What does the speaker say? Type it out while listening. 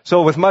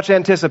So with much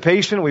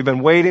anticipation, we've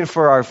been waiting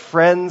for our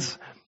friends,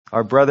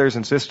 our brothers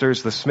and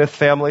sisters, the Smith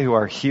family, who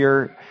are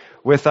here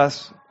with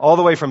us all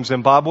the way from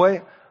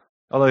Zimbabwe,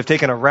 although they've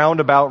taken a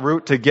roundabout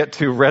route to get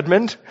to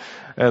Redmond.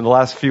 And the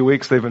last few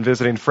weeks, they've been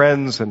visiting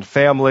friends and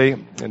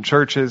family and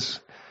churches.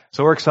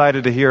 So we're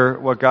excited to hear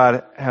what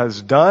God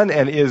has done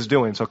and is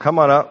doing. So come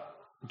on up,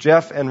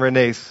 Jeff and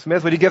Renee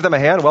Smith. Would you give them a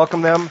hand?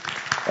 Welcome them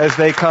as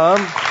they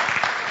come.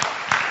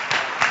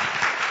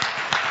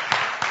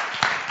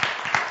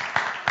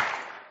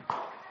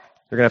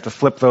 You're going to have to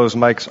flip those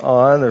mics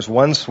on. There's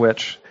one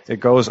switch. It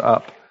goes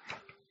up.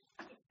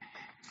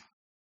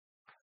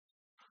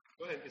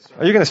 Go ahead, get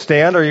started. Are you going to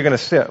stand or are you going to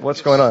sit?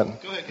 What's going on?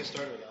 Go ahead, get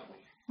started without me.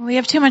 We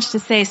have too much to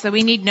say, so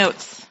we need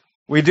notes.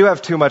 We do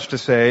have too much to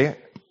say.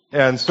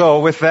 And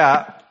so with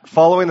that,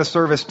 following the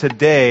service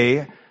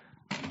today,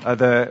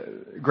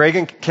 Greg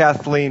and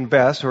Kathleen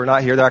Best, who are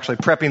not here, they're actually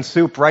prepping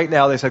soup right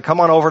now. They said, come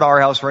on over to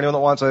our house for anyone that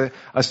wants a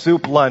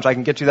soup lunch. I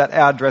can get you that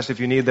address if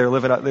you need. They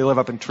live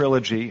up in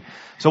Trilogy.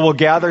 So we'll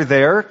gather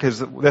there because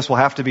this will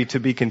have to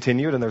be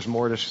continued, and there's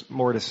more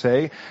to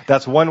say.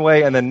 That's one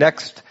way. And then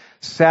next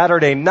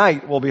Saturday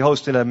night, we'll be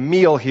hosting a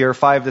meal here,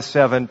 5 to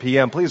 7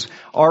 p.m. Please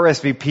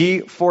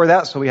RSVP for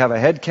that so we have a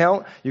head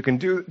count. You can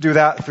do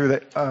that through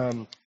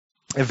the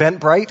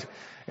Eventbrite.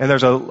 And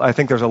I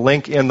think there's a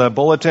link in the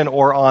bulletin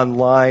or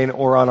online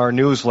or on our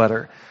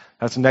newsletter.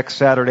 That's next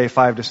Saturday,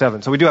 5 to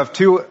 7. So we do have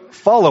 2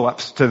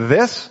 follow-ups to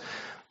this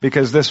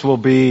because this will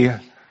be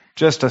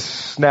just a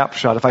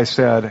snapshot. If I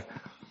said,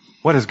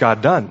 what has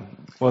God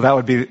done? Well, that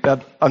would be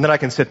that, and then I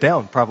can sit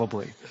down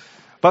probably.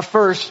 But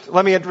first,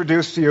 let me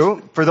introduce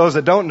you. For those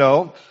that don't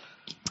know,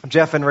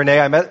 Jeff and Renee,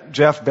 I met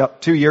Jeff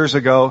about 2 years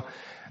ago,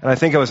 and I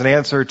think it was an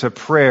answer to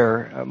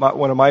prayer.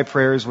 One of my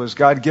prayers was,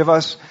 God, give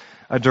us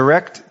a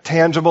direct,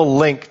 tangible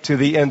link to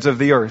the ends of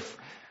the earth.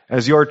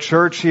 As your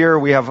church here,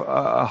 we have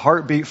a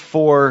heartbeat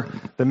for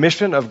the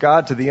mission of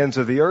God to the ends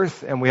of the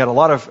earth, and we had a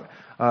lot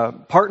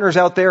of partners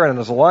out there, and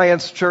as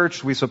Alliance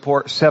Church, we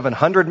support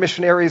 700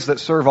 missionaries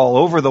that serve all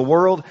over the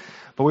world,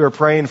 but we were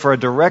praying for a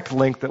direct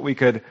link that we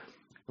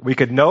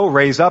could know,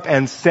 raise up,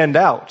 and send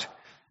out.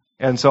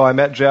 And so I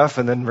met Jeff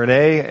and then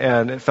Renee,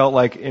 and it felt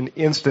like an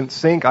instant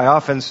sync. I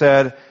often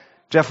said,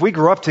 Jeff, we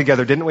grew up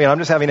together, didn't we? And I'm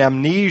just having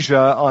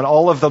amnesia on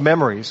all of the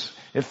memories.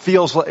 It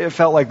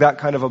felt like that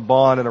kind of a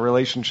bond and a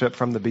relationship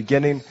from the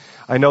beginning.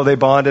 I know they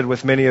bonded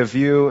with many of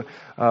you.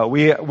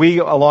 We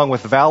along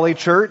with Valley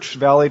Church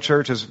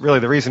is really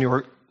the reason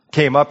you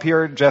came up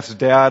here. Jeff's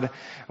dad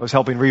was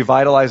helping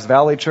revitalize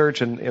Valley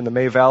Church in the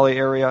May Valley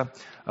area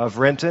of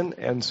Renton,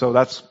 and so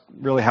that's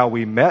really how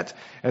we met.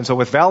 And so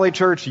with Valley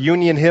Church,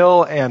 Union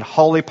Hill, and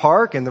Holly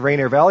Park in the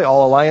Rainier Valley,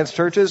 all Alliance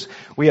churches,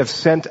 we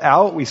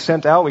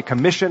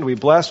commissioned, we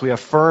blessed, we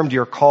affirmed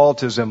your call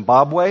to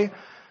Zimbabwe.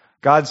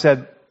 God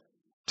said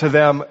to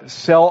them,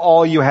 sell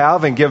all you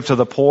have and give to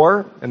the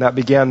poor, and that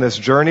began this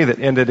journey that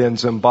ended in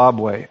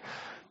Zimbabwe.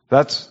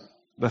 That's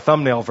the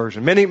thumbnail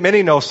version.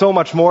 Many know so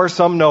much more,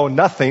 some know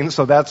nothing,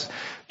 so that's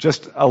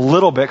just a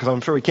little bit, because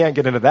I'm sure we can't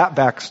get into that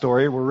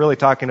backstory. We're really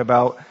talking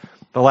about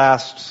the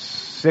last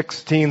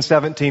 16,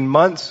 17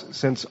 months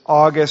since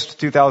August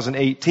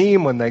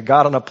 2018 when they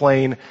got on a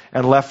plane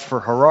and left for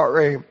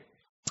Harare,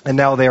 and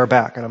now they are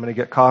back. And I'm going to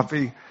get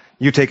coffee.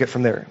 You take it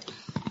from there.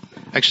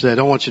 Actually, I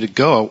don't want you to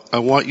go. I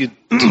want you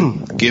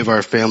to give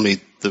our family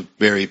the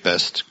very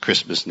best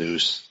Christmas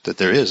news that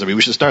there is. I mean,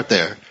 we should start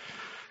there.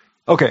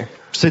 Okay.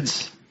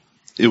 Since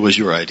it was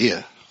your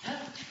idea.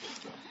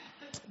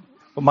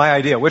 Well, my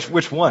idea.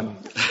 Which one?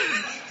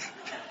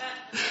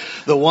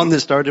 The one that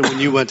started when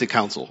you went to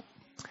council.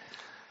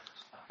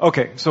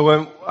 Okay, so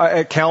when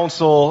at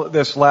council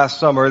this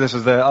last summer, this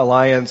is the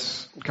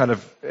Alliance kind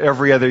of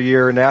every other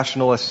year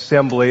National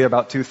Assembly,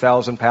 about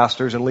 2,000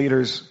 pastors and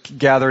leaders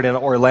gathered in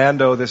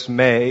Orlando this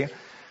May.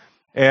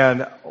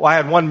 And I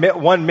had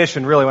one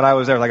mission really when I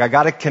was there. Like, I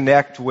got to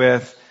connect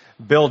with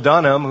Bill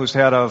Dunham, who's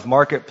head of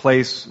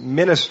Marketplace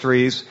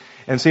Ministries,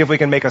 and see if we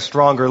can make a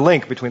stronger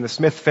link between the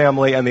Smith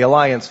family and the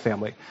Alliance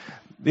family.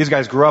 These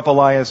guys grew up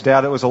Alliance.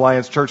 Dad was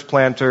Alliance church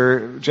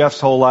planter, Jeff's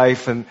whole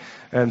life,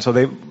 and so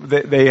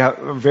they have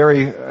a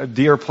very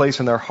dear place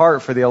in their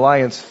heart for the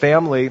Alliance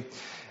family.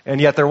 And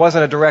yet there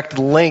wasn't a direct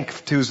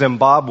link to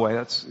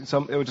Zimbabwe.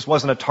 It just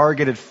wasn't a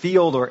targeted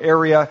field or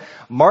area.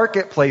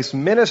 Marketplace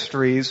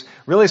Ministries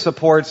really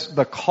supports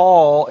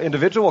the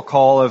individual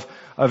call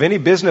of any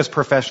business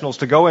professionals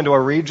to go into a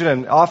region,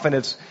 and often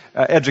it's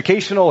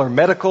educational or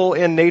medical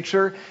in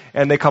nature,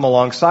 and they come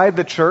alongside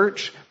the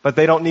church, but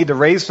they don't need to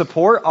raise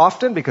support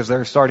often because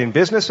they're starting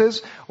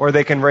businesses, or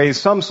they can raise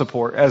some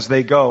support as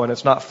they go, and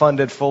it's not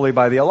funded fully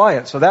by the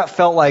Alliance. So that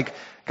felt like,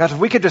 gosh, if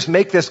we could just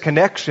make this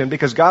connection,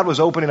 because God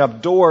was opening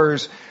up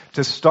doors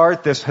to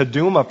start this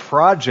Huduma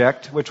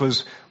project, which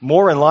was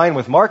more in line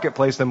with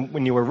Marketplace than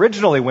when you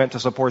originally went to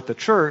support the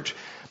church.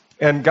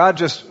 And God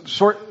just,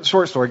 short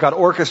story, God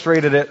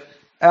orchestrated it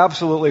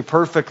absolutely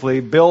perfectly.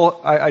 Bill,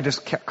 I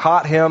just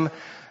caught him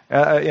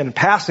in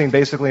passing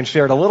basically and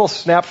shared a little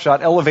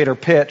snapshot, elevator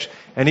pitch,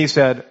 and he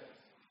said,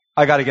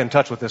 I got to get in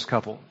touch with this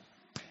couple.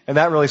 And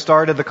that really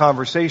started the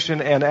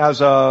conversation. And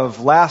as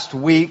of last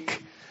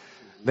week,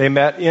 they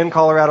met in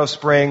Colorado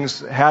Springs,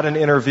 had an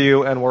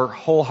interview, and were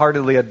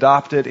wholeheartedly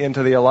adopted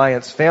into the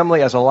Alliance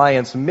family as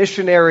Alliance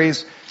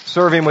missionaries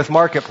serving with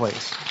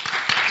Marketplace.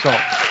 So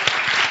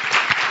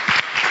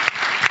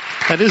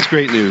that is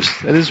great news.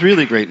 That is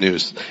really great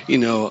news. You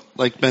know,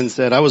 like Ben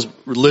said, I was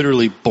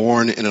literally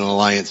born in an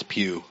Alliance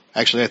pew.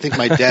 Actually, I think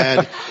my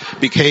dad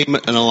became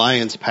an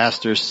Alliance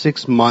pastor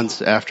 6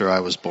 months after I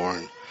was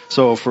born.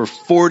 So for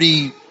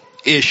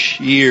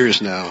 40-ish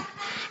years now,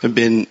 I've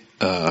been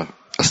a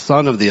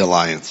son of the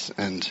Alliance.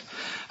 And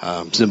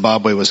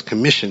Zimbabwe was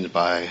commissioned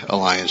by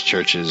Alliance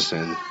churches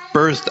and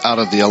birthed out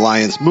of the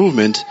Alliance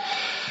movement.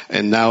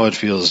 And now it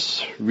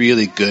feels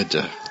really good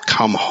to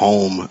come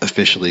home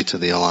officially to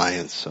the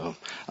Alliance. So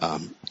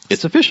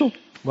it's official.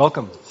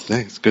 Welcome.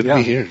 Thanks. Good to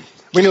be here.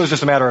 We knew it was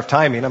just a matter of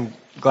timing. I'm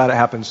glad it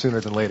happened sooner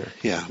than later.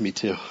 Yeah, me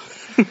too.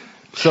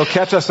 So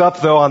catch us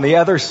up, though, on the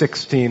other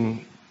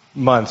 16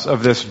 months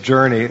of this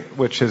journey,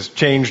 which has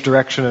changed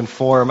direction and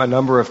form a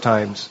number of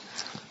times.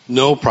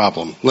 No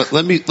problem.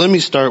 Let me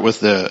start with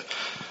the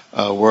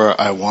where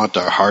I want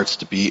our hearts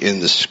to be in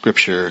the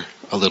Scripture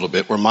a little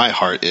bit, where my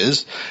heart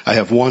is. I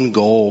have one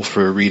goal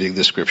for reading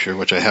the Scripture,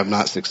 which I have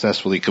not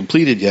successfully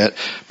completed yet,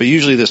 but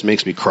usually this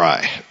makes me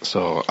cry.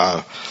 So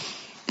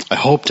I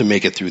hope to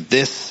make it through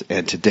this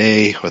and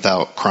today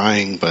without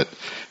crying, but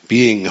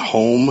being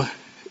home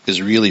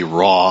is really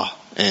raw,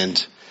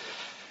 and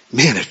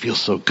man, it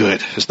feels so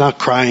good. It's not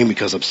crying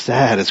because I'm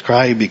sad, it's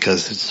crying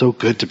because it's so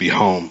good to be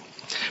home.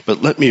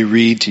 But let me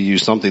read to you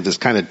something that's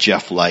kind of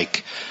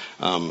Jeff-like.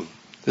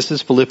 This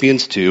is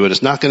Philippians 2, and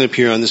it's not going to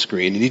appear on the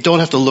screen, and you don't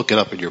have to look it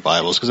up in your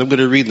Bibles, because I'm going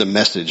to read the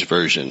Message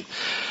version,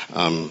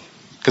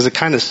 because it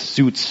kind of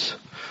suits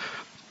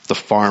the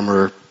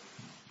farmer,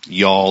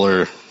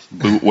 yaller,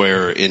 boot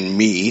wearer in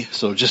me.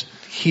 So just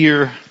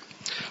hear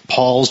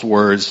Paul's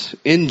words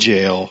in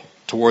jail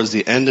towards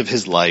the end of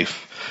his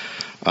life,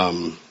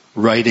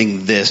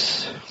 writing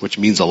this, which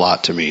means a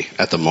lot to me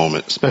at the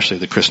moment, especially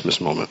the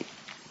Christmas moment.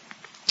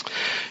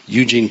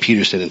 Eugene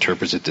Peterson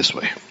interprets it this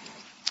way.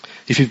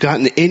 If you've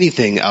gotten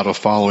anything out of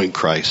following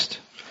Christ,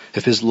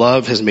 if his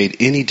love has made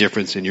any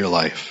difference in your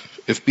life,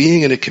 if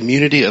being in a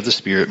community of the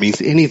Spirit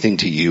means anything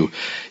to you,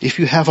 if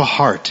you have a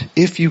heart,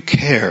 if you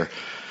care,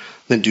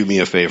 then do me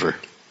a favor.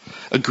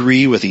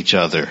 Agree with each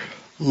other.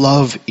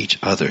 Love each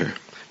other.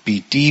 Be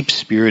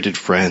deep-spirited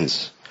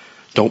friends.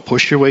 Don't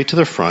push your way to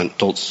the front.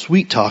 Don't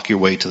sweet-talk your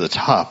way to the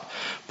top.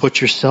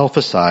 Put yourself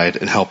aside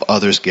and help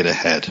others get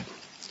ahead.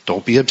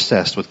 Don't be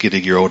obsessed with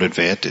getting your own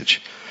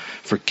advantage.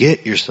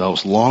 Forget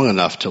yourselves long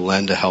enough to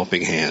lend a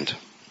helping hand.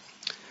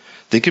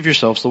 Think of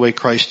yourselves the way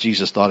Christ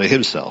Jesus thought of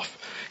himself.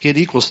 He had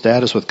equal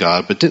status with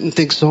God, but didn't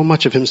think so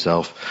much of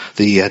himself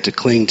that he had to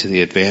cling to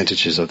the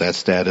advantages of that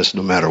status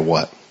no matter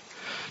what.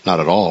 Not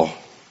at all.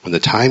 When the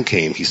time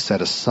came, he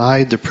set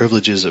aside the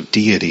privileges of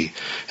deity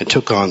and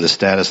took on the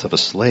status of a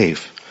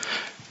slave.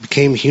 He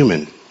became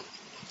human.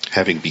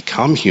 Having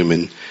become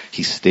human,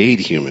 he stayed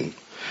human.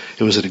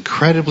 It was an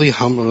incredibly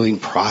humbling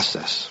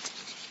process.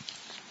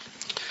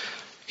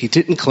 He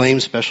didn't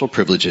claim special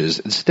privileges.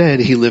 Instead,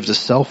 he lived a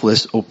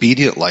selfless,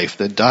 obedient life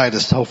that died a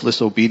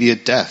selfless,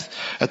 obedient death,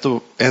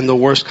 and the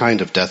worst kind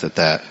of death at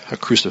that, a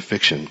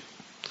crucifixion.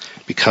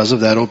 Because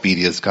of that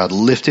obedience, God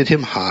lifted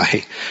him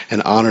high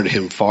and honored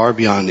him far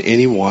beyond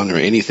anyone or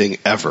anything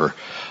ever,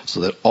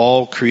 so that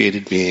all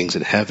created beings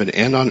in heaven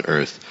and on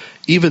earth,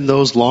 even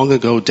those long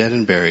ago dead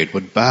and buried,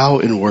 would bow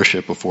in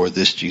worship before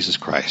this Jesus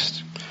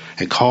Christ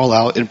and call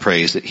out in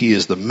praise that he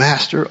is the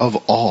master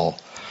of all,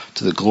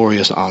 to the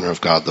glorious honor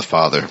of God the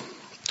Father.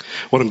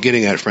 What I'm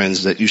getting at, friends,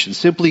 is that you should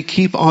simply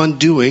keep on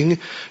doing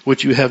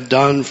what you have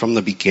done from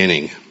the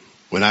beginning.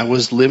 When I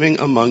was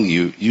living among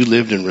you, you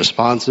lived in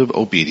responsive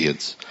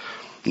obedience.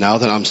 Now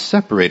that I'm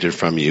separated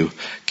from you,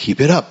 keep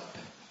it up.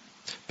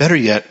 Better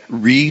yet,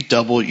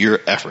 redouble your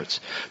efforts.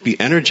 Be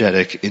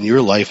energetic in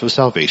your life of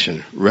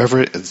salvation,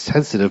 reverent and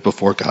sensitive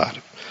before God.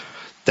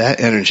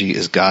 That energy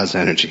is God's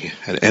energy,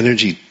 an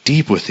energy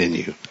deep within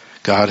you.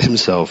 God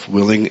himself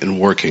willing and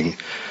working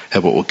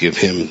at what will give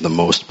him the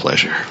most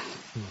pleasure.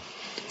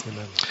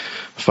 Amen.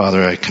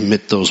 Father, I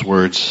commit those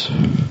words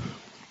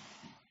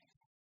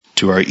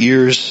to our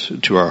ears,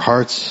 to our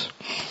hearts.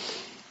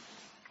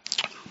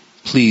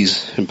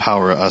 Please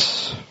empower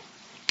us.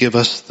 Give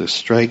us the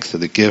strength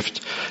and the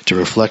gift to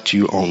reflect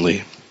you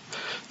only.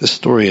 This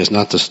story is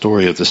not the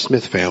story of the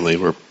Smith family.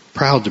 We're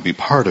proud to be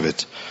part of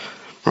it.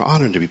 We're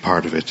honored to be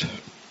part of it.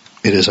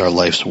 It is our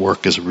life's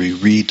work as we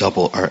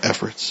redouble our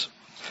efforts.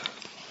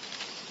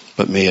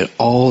 But may it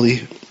all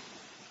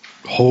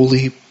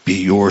wholly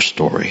be your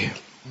story.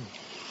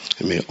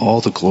 And may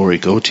all the glory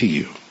go to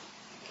you.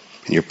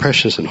 In your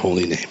precious and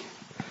holy name.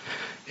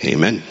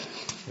 Amen.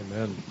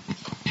 Amen.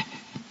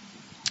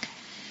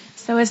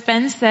 So as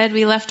Ben said,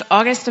 we left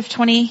August of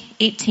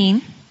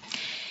 2018,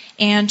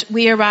 and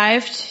we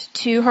arrived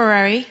to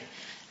Harare,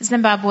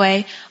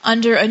 Zimbabwe,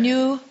 under a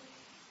new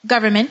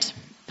government,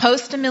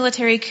 post a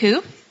military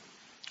coup,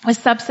 with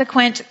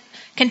subsequent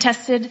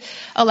contested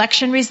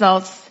election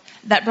results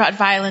that brought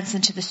violence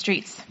into the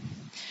streets.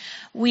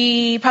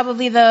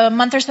 Probably the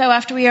month or so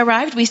after we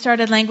arrived, we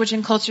started language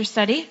and culture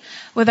study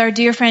with our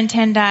dear friend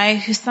Tendai,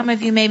 who some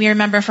of you maybe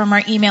remember from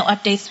our email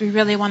updates. We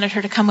really wanted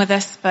her to come with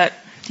us, but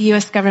the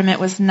U.S. government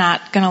was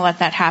not going to let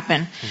that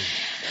happen.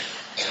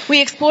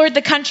 We explored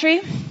the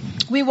country.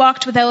 We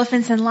walked with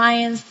elephants and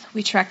lions.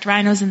 We tracked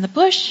rhinos in the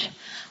bush.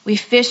 We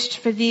fished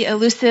for the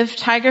elusive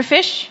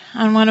tigerfish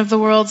on one of the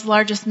world's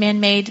largest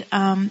man-made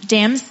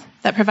dams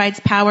that provides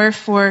power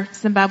for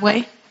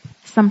Zimbabwe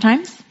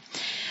sometimes.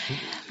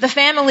 The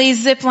family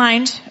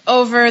zip-lined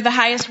over the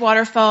highest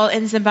waterfall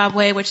in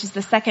Zimbabwe, which is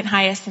the second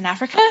highest in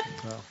Africa.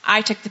 Wow.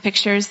 I took the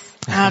pictures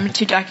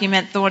to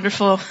document the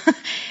wonderful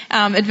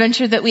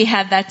adventure that we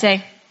had that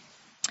day.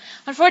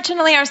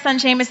 Unfortunately, our son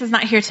Seamus is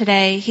not here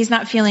today. He's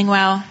not feeling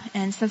well,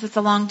 and since it's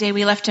a long day,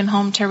 we left him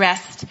home to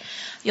rest.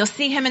 You'll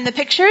see him in the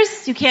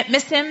pictures. You can't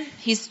miss him.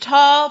 He's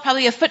tall,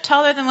 probably a foot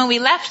taller than when we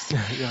left.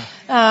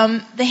 Yeah.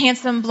 The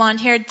handsome,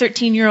 blonde-haired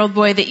 13-year-old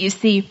boy that you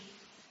see.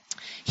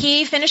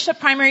 He finished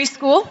up primary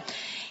school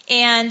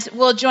and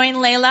will join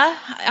Layla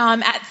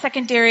at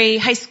secondary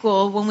high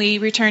school when we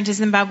return to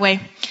Zimbabwe.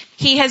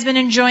 He has been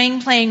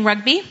enjoying playing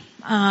rugby.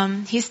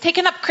 He's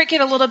taken up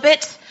cricket a little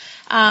bit,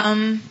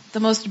 the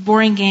most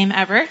boring game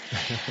ever.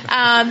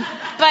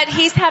 But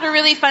he's had a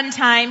really fun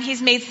time.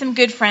 He's made some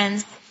good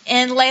friends.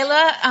 And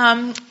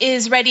Layla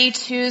is ready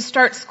to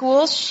start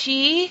school.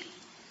 She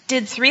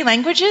did 3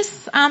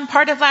 languages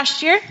part of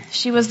last year.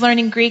 She was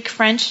learning Greek,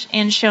 French,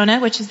 and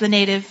Shona, which is the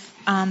native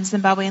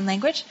Zimbabwean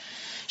language.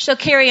 She'll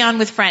carry on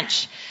with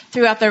French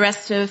throughout the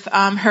rest of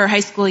her high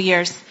school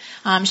years.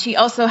 She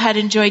also had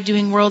enjoyed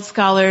doing World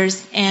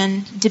Scholars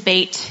and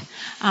debate.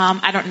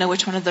 I don't know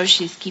which one of those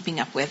she's keeping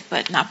up with,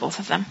 but not both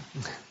of them.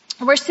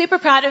 We're super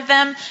proud of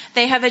them.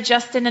 They have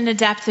adjusted and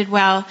adapted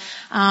well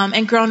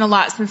and grown a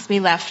lot since we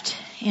left.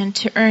 And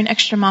to earn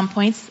extra mom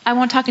points, I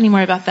won't talk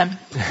anymore about them.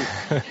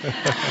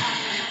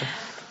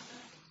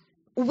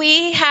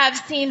 We have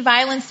seen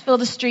violence fill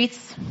the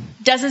streets,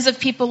 dozens of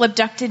people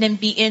abducted and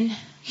beaten,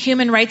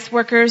 human rights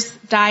workers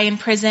die in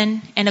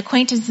prison, and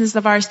acquaintances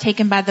of ours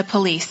taken by the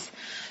police.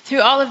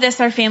 Through all of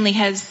this, our family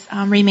has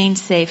remained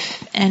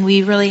safe, and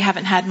we really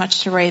haven't had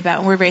much to worry about,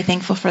 and we're very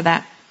thankful for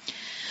that.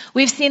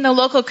 We've seen the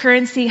local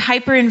currency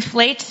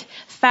hyperinflate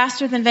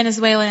faster than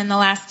Venezuela in the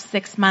last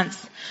 6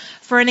 months.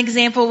 For an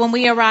example, when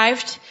we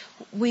arrived,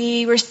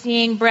 we were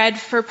seeing bread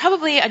for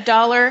probably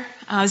 $1,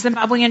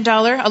 Zimbabwean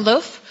dollar, a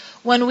loaf.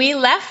 When we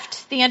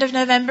left, the end of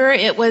November,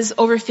 it was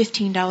over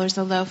 $15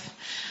 a loaf.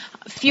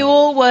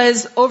 Fuel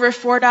was over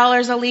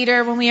 $4 a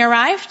liter when we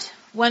arrived.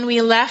 When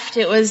we left,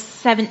 it was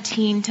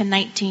 17 to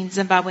 19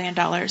 Zimbabwean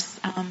dollars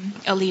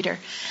a liter.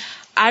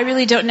 I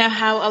really don't know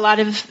how a lot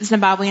of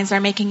Zimbabweans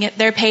are making it.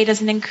 Their pay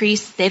doesn't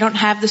increase. They don't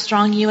have the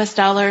strong U.S.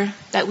 dollar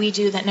that we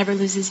do that never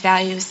loses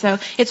value. So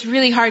it's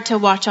really hard to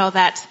watch all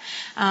that.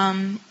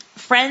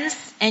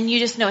 Friends, and you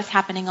just know it's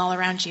happening all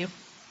around you.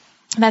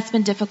 That's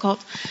been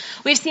difficult.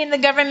 We've seen the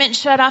government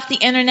shut off the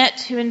internet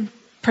to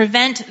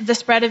prevent the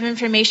spread of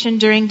information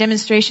during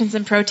demonstrations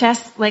and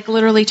protests, like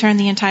literally turn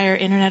the entire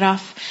internet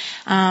off.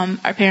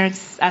 Our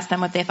parents asked them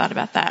what they thought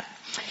about that.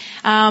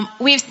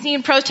 We've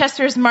seen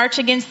protesters march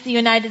against the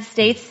United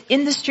States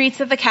in the streets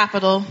of the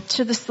Capitol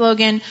to the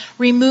slogan,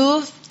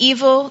 "Remove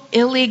evil,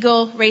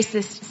 illegal,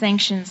 racist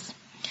sanctions."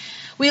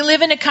 We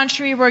live in a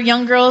country where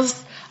young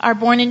girls are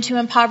born into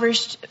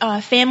impoverished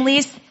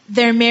families.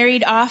 They're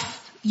married off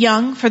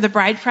young for the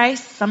bride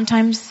price,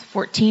 sometimes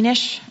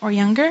 14-ish or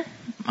younger.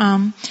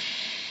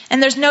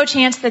 And there's no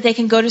chance that they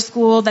can go to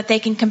school, that they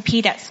can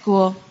compete at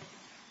school.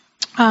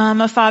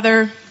 A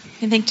father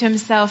can think to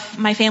himself,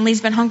 my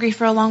family's been hungry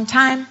for a long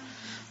time.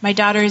 My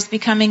daughter is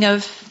becoming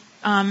of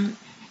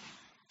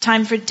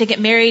time to get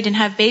married and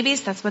have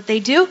babies. That's what they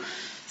do.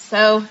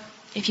 So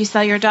if you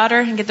sell your daughter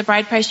and get the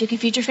bride price, you can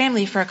feed your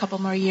family for a couple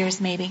more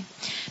years maybe.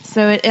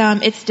 So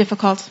it's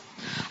difficult.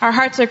 Our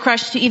hearts are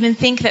crushed to even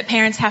think that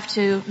parents have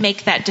to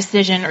make that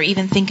decision or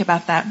even think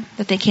about that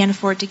they can't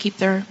afford to keep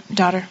their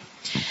daughter.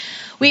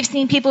 We've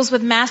seen people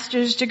with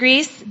master's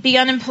degrees be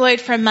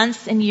unemployed for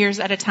months and years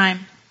at a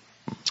time.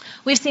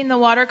 We've seen the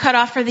water cut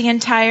off for the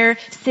entire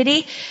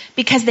city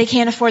because they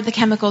can't afford the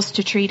chemicals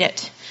to treat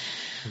it.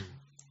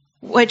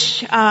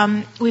 Which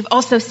we've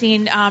also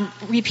seen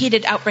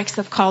repeated outbreaks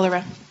of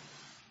cholera.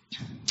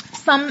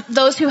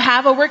 Those who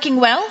have a working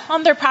well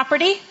on their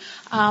property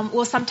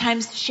will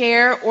sometimes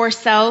share or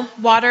sell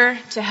water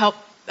to help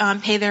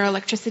pay their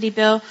electricity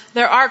bill.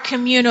 There are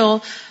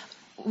communal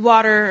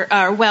water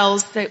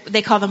wells,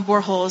 they call them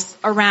boreholes,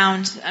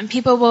 around. And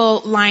people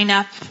will line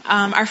up.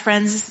 Our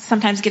friends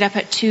sometimes get up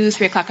at 2,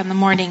 3 o'clock in the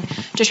morning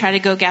to try to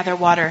go gather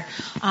water.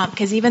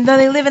 Because even though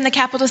they live in the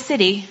capital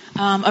city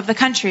of the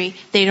country,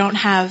 they don't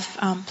have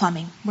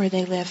plumbing where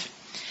they live.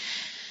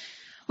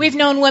 We've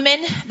known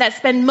women that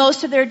spend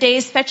most of their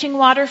days fetching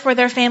water for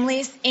their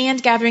families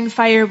and gathering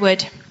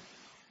firewood.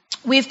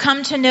 We've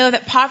come to know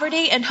that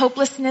poverty and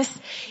hopelessness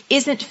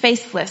isn't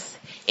faceless.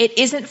 It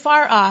isn't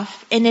far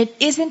off, and it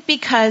isn't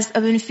because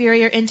of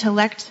inferior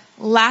intellect,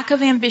 lack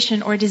of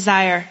ambition or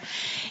desire.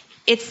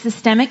 It's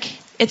systemic,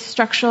 it's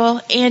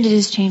structural, and it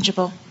is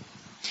changeable.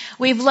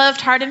 We've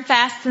loved hard and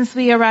fast since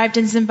we arrived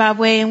in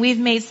Zimbabwe, and we've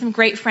made some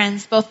great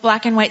friends, both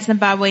black and white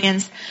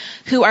Zimbabweans,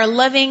 who are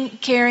loving,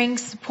 caring,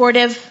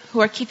 supportive, who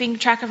are keeping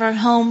track of our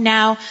home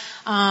now,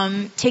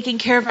 taking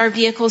care of our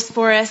vehicles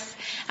for us,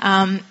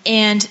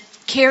 and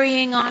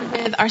carrying on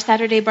with our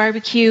Saturday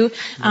barbecue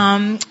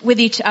with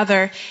each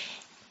other.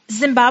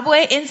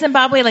 In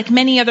Zimbabwe, like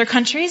many other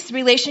countries,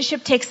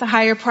 relationship takes a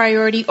higher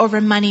priority over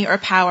money or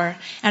power.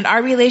 And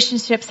our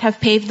relationships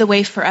have paved the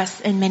way for us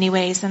in many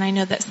ways. And I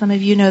know that some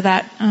of you know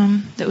that,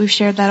 that we've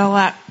shared that a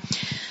lot.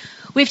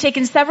 We've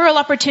taken several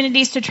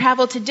opportunities to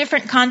travel to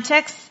different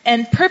contexts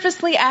and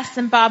purposely asked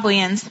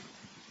Zimbabweans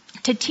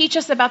to teach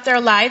us about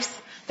their lives,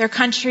 their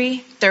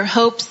country, their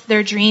hopes,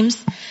 their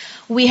dreams.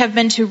 We have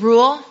been to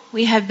rural,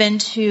 we have been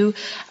to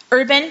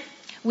urban,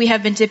 we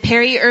have been to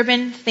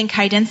peri-urban, think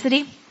high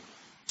density.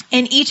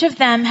 And each of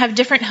them have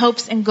different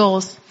hopes and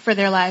goals for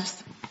their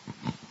lives.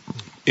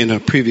 In a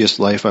previous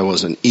life, I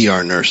was an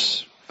ER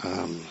nurse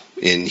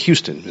in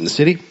Houston, in the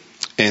city.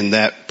 And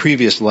that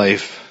previous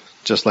life,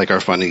 just like our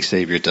funding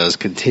Savior does,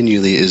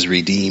 continually is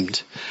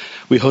redeemed.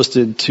 We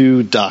hosted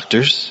 2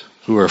 doctors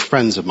who are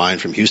friends of mine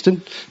from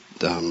Houston.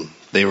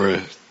 They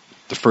were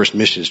the first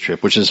missions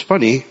trip, which is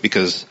funny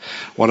because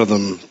one of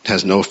them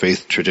has no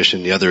faith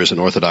tradition. The other is an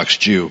Orthodox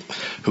Jew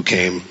who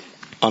came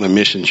on a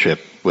mission trip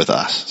with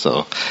us.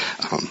 So,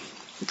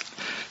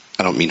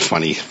 I don't mean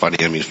funny,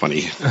 I mean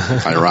funny,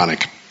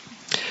 ironic.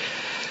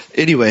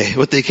 Anyway,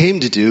 what they came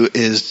to do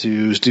is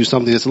to do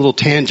something that's a little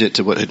tangent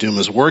to what Huduma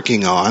is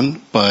working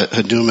on, but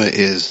Huduma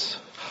is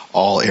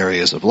all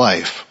areas of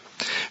life.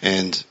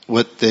 And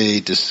what they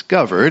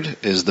discovered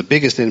is the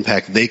biggest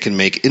impact they can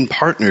make in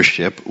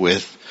partnership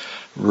with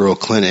rural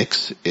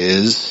clinics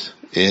is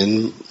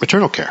in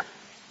maternal care.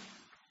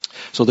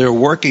 So they're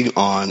working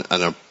on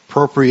an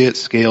appropriate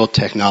scale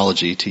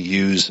technology to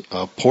use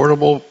a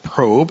portable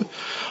probe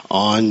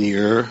on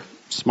your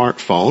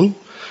smartphone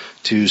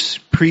to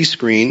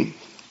pre-screen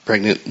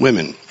pregnant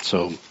women.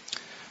 So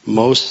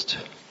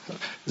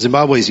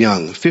Zimbabwe is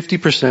young.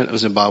 50% of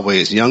Zimbabwe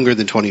is younger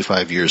than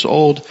 25 years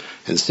old,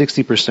 and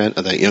 60%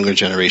 of that younger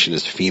generation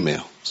is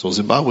female. So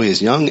Zimbabwe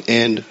is young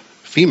and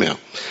female.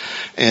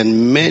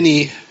 And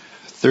many,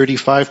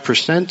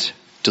 35%,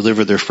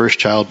 deliver their first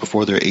child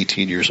before they're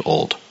 18 years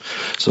old.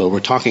 So we're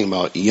talking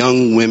about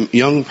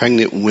young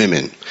pregnant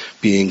women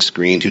being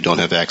screened who don't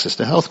have access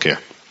to health care.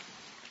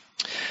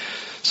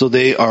 So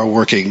they are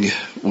working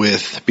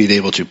with being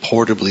able to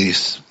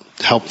portably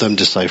help them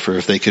decipher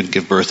if they could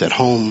give birth at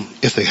home,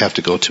 if they have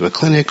to go to a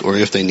clinic, or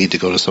if they need to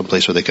go to some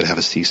place where they could have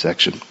a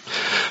C-section,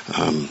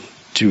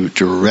 to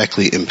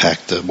directly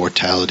impact the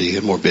mortality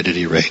and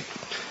morbidity rate.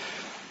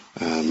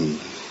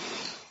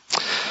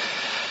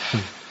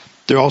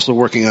 They're also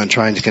working on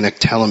trying to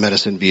connect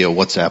telemedicine via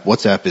WhatsApp.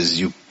 WhatsApp is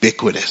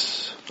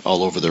ubiquitous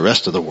all over the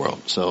rest of the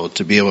world. So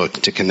to be able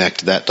to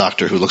connect that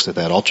doctor who looks at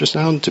that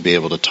ultrasound, to be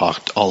able to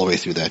talk all the way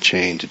through that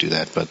chain to do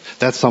that. But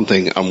that's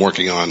something I'm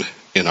working on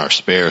in our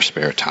spare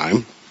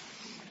time.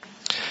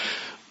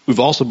 We've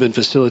also been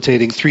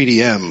facilitating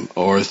 3DM,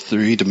 or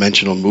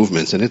three-dimensional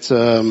movements, and it's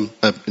an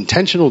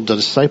intentional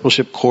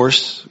discipleship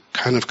course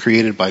kind of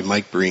created by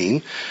Mike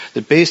Breen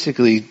that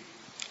basically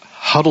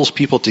huddles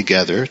people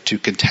together to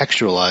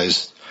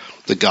contextualize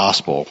the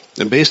gospel.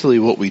 And basically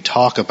what we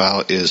talk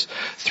about is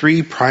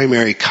 3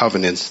 primary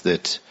covenants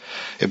that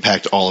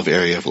impact all of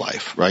area of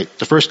life, right?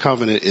 The first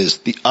covenant is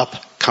the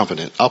up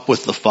covenant, up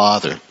with the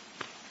Father.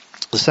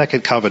 The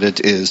second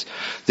covenant is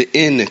the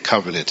in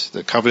covenant,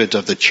 the covenant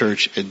of the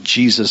church and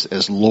Jesus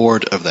as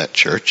Lord of that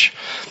church.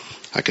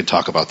 I could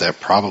talk about that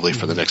probably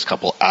for the next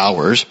couple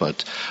hours,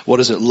 but what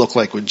does it look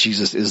like when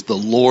Jesus is the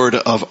Lord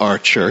of our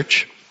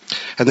church?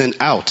 And then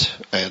out,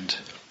 and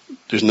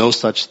there's no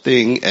such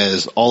thing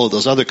as all of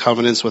those other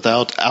covenants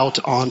without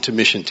out onto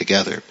mission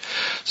together.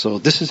 So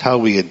this is how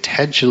we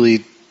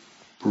intentionally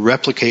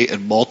replicate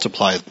and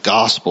multiply the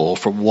gospel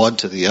from one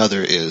to the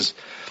other, is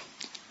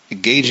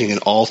engaging in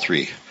all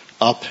 3,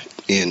 up,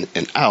 in,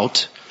 and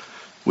out,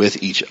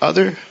 with each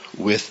other,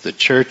 with the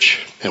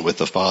church, and with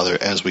the Father,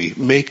 as we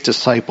make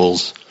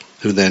disciples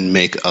who then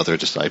make other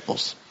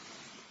disciples.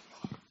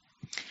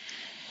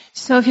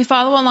 So if you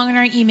follow along in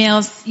our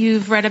emails,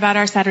 you've read about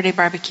our Saturday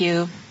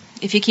barbecue.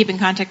 If you keep in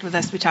contact with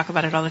us, we talk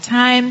about it all the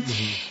time.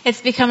 Mm-hmm.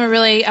 It's become a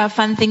really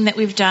fun thing that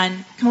we've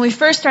done. When we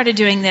first started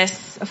doing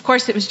this, of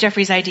course it was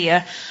Geoffrey's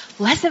idea.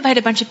 Let's invite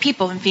a bunch of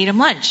people and feed them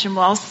lunch, and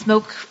we'll all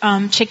smoke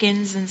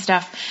chickens and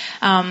stuff.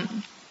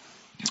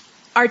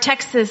 Our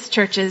Texas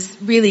churches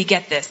really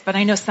get this, but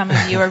I know some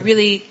of you are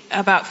really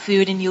about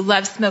food and you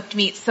love smoked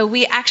meat. So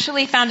we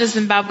actually found a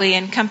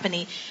Zimbabwean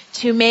company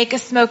to make a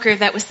smoker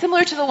that was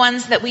similar to the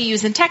ones that we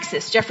use in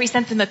Texas. Geoffrey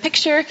sent them a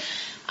picture,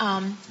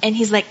 and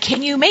he's like,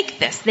 can you make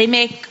this? They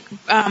make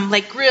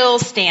like grill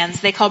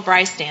stands. They call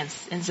braai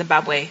stands in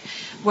Zimbabwe,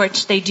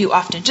 which they do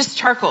often. Just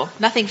charcoal,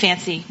 nothing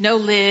fancy, no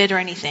lid or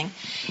anything.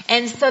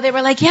 And so they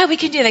were like, yeah, we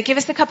can do that. Give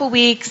us a couple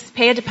weeks,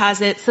 pay a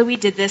deposit. So we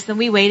did this, and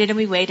we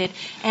waited.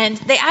 And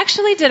they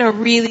actually did a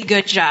really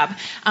good job.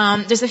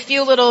 There's a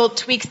few little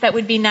tweaks that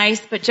would be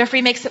nice, but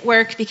Geoffrey makes it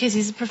work because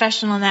he's a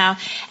professional now.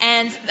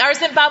 And our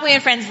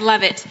Zimbabwean friends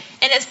love it.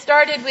 And it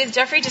started with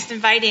Geoffrey just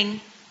inviting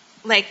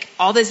like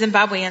all the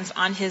Zimbabweans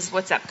on his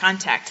WhatsApp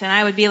contact. And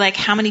I would be like,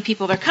 how many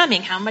people are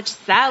coming? How much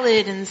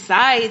salad and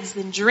sides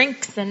and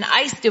drinks and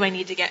ice do I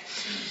need to get?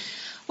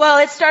 Well,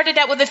 it started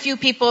out with a few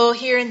people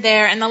here and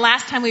there, and the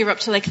last time we were up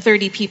to like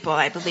 30 people,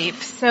 I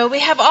believe. So we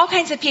have all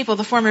kinds of people.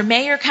 The former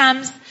mayor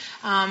comes,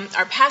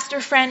 our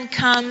pastor friend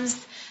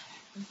comes,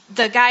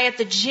 the guy at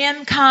the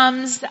gym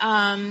comes,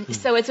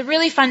 so it's a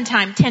really fun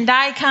time.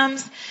 Tendai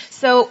comes.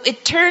 So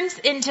it turns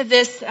into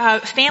this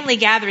family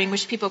gathering,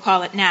 which people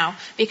call it now,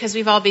 because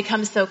we've all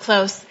become so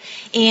close.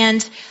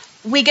 And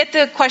we get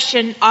the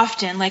question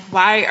often, like,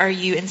 why are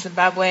you in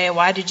Zimbabwe?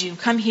 Why did you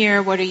come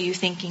here? What are you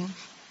thinking?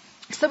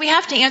 So we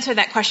have to answer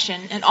that question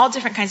in all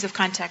different kinds of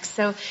contexts.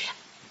 So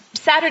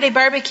Saturday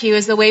barbecue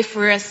is a way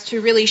for us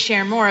to really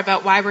share more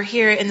about why we're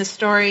here in the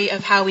story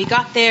of how we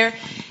got there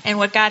and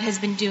what God has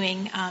been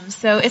doing.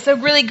 So it's a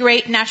really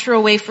great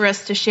natural way for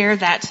us to share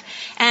that.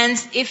 And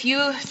if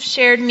you've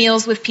shared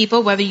meals with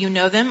people, whether you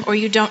know them or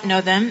you don't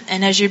know them,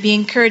 and as you're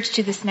being encouraged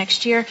to this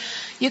next year,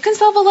 you can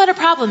solve a lot of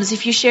problems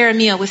if you share a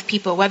meal with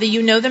people, whether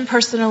you know them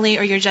personally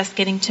or you're just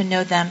getting to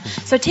know them.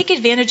 So take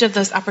advantage of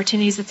those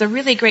opportunities. It's a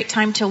really great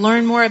time to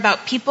learn more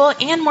about people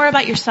and more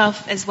about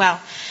yourself as well.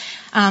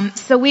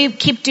 So we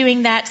keep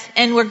doing that,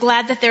 and we're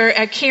glad that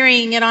they're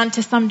carrying it on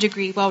to some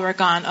degree while we're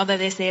gone, although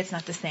they say it's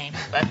not the same.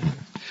 But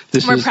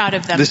we're proud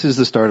of them. This is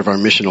the start of our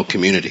missional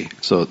community.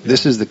 So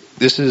this is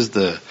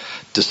the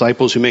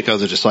disciples who make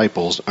other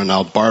disciples are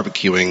now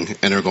barbecuing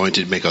and are going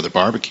to make other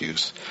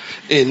barbecues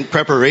in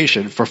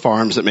preparation for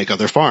farms that make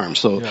other farms.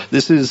 So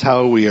this is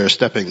how we are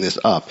stepping this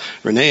up.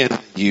 Renee and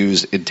I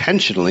use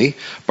intentionally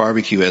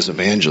barbecue as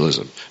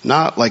evangelism,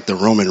 not like the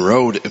Roman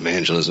road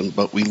evangelism,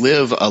 but we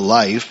live a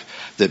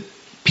life that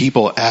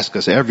people ask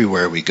us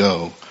everywhere we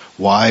go,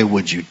 why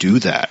would you do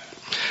that?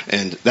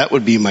 And that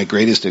would be my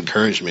greatest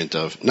encouragement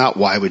of not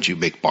why would you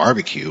make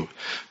barbecue.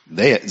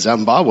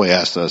 Zimbabwe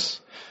asked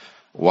us,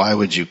 why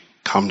would you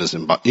come to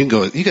Zimbabwe?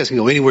 You guys can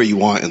go anywhere you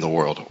want in the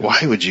world. Why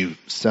would you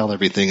sell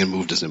everything and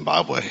move to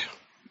Zimbabwe?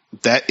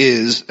 That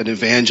is an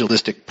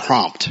evangelistic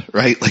prompt,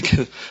 right? Like,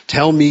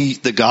 tell me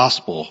the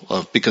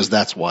gospel because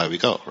that's why we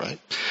go, right?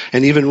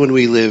 And even when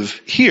we live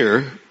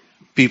here,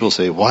 people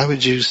say, why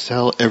would you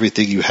sell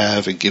everything you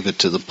have and give it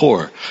to the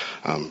poor?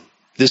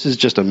 This is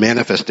just a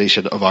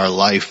manifestation of our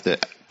life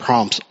that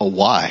prompts a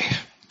why.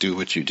 Do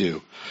what you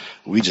do.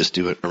 We just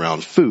do it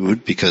around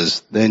food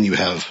because then you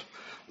have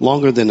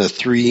longer than a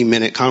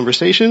 3-minute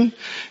conversation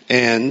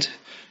and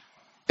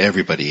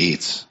everybody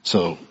eats.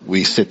 So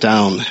we sit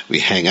down, we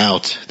hang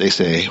out. They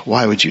say,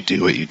 why would you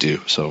do what you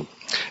do? So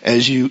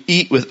as you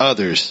eat with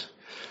others,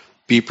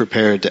 be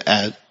prepared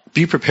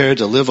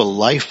to live a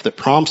life that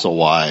prompts a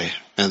why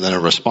and then a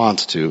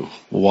response to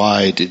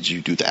why did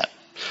you do that?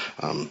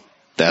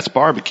 That's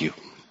barbecue.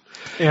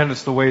 And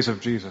it's the ways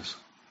of Jesus.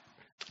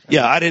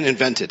 Yeah, I didn't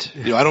invent it.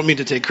 I don't mean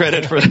to take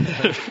credit for it.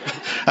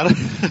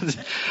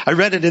 I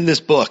read it in this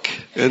book,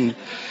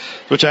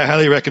 which I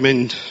highly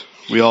recommend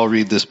we all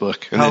read this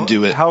book and then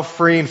do it. How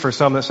freeing for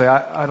some that say,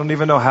 I don't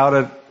even know how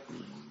to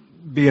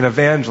be an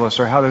evangelist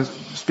or how to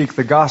speak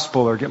the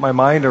gospel or get my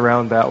mind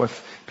around that with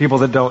people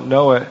that don't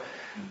know it.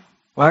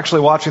 Well,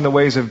 actually watching the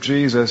ways of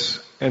Jesus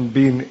and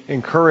being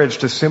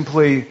encouraged to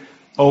simply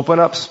open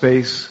up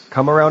space,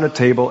 come around a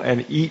table,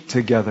 and eat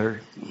together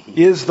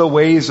is the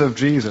ways of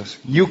Jesus.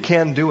 You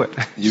can do it.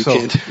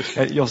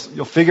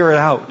 You'll figure it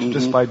out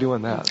just by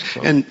doing that.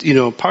 So.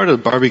 And part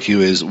of barbecue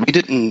is we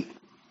didn't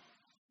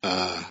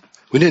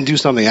do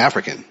something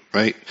African,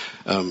 right?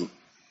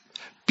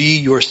 Be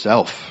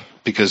yourself,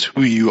 because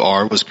who you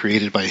are was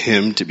created by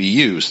Him to be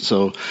used.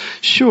 So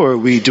sure,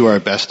 we do our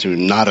best to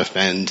not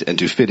offend and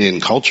to fit in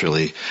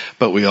culturally,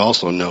 but we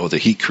also know that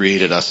He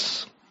created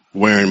us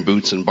wearing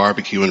boots and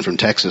barbecuing from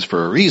Texas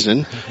for a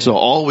reason. So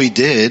all we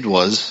did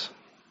was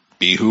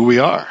be who we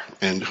are.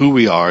 And who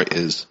we are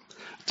is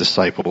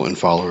disciple and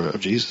follower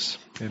of Jesus.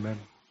 Amen.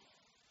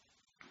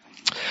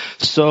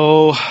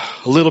 So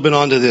a little bit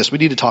onto this. We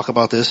need to talk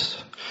about this.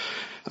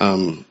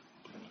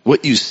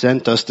 What you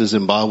sent us to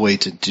Zimbabwe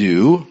to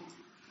do,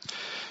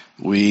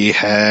 we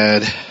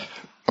had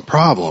a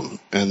problem.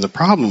 And the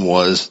problem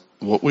was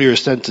what we were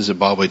sent to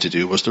Zimbabwe to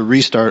do was to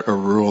restart a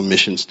rural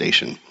mission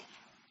station.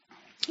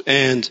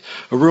 And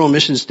a rural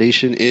mission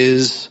station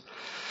is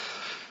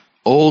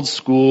old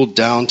school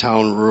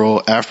downtown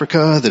rural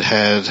Africa that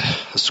had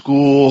a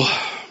school,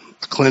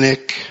 a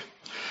clinic,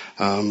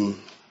 and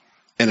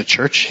a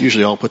church,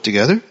 usually all put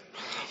together.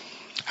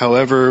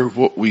 However,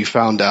 what we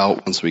found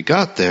out once we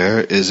got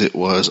there is it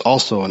was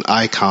also an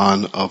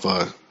icon of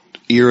a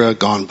era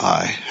gone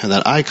by, and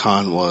that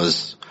icon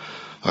was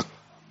a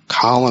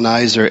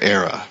colonizer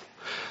era.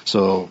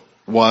 So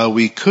while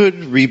we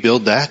could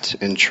rebuild that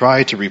and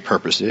try to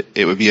repurpose it,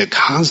 it would be a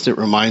constant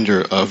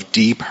reminder of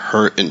deep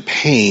hurt and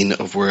pain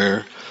of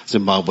where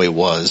Zimbabwe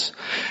was.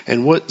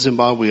 And what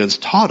Zimbabweans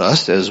taught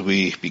us as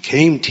we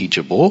became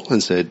teachable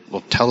and said,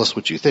 well, tell us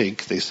what you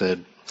think. They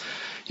said,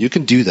 you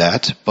can do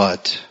that,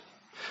 but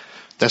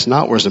that's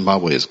not where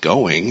Zimbabwe is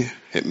going.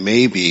 It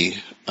may be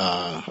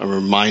a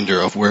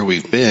reminder of where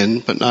we've been,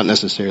 but not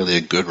necessarily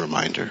a good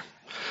reminder.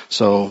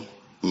 So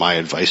my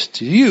advice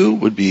to you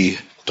would be,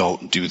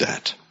 don't do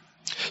that.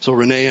 So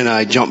Renee and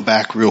I jumped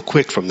back real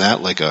quick from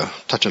that, like a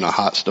touching a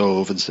hot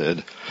stove, and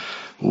said,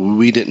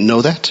 we didn't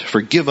know that.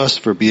 Forgive us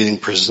for being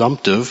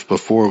presumptive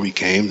before we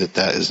came that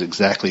is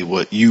exactly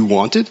what you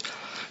wanted.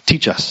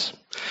 Teach us.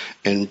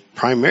 And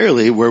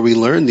primarily where we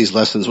learned these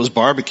lessons was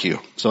barbecue.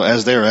 So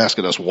as they were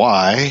asking us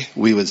why,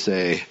 we would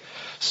say,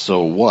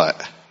 so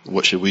what?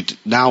 What should we do?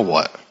 Now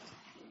what?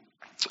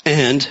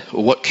 And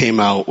what came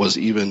out was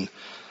a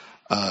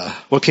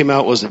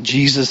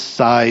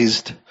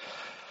Jesus-sized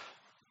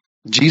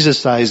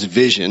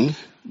vision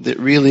that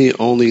really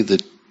only the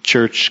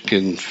church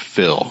can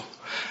fill.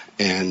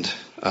 And,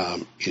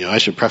 I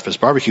should preface,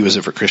 barbecue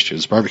isn't for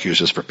Christians. Barbecue is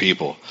just for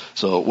people.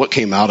 So what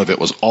came out of it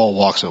was all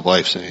walks of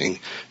life saying,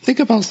 think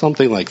about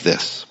something like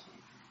this.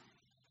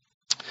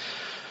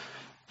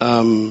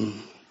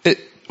 It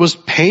was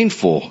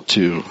painful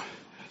to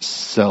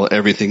sell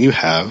everything you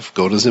have,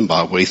 go to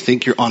Zimbabwe,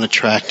 think you're on a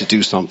track to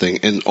do something,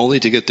 and only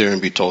to get there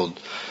and be told,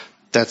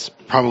 that's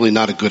probably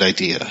not a good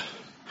idea.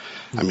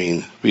 I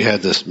mean, we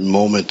had this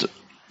moment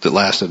that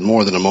lasted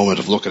more than a moment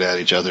of looking at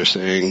each other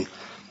saying,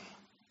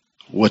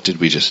 what did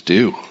we just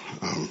do?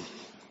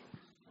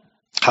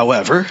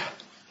 However,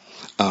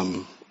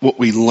 what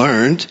we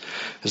learned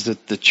is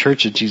that the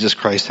Church of Jesus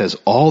Christ has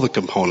all the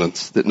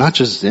components that not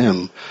just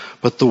Zim,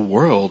 but the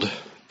world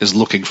is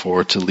looking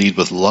for to lead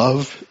with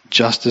love,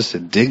 justice,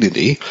 and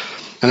dignity.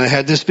 And I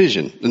had this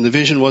vision, and the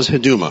vision was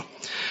Huduma.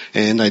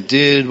 And I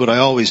did what I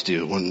always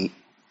do when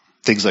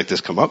things like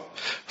this come up.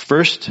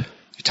 First,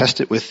 you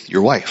test it with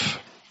your wife.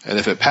 And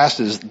if it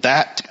passes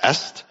that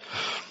test,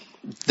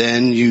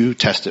 then you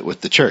test it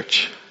with the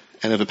church.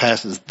 And if it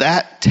passes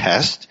that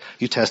test,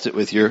 you test it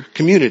with your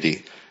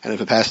community. And if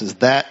it passes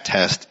that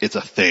test, it's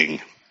a thing.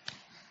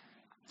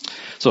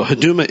 So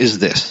Huduma is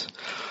this.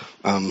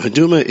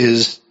 Huduma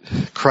is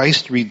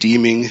Christ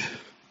redeeming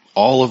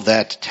all of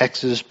that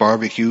Texas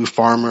barbecue,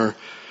 farmer,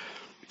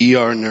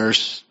 ER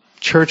nurse,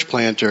 church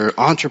planter,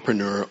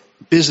 entrepreneur,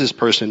 business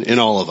person in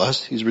all of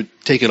us. He's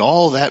taken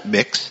all that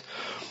mix,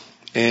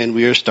 and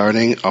we are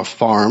starting a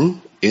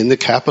farm in the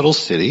capital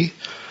city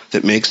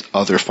that makes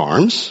other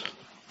farms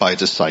by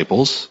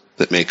disciples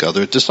that make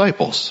other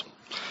disciples.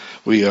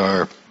 We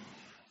are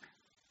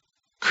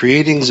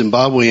creating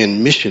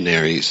Zimbabwean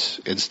missionaries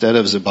instead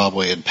of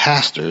Zimbabwean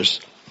pastors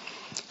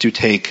to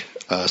take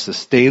a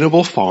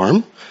sustainable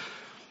farm,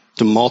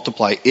 to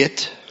multiply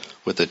it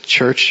with a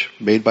church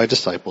made by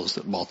disciples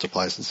that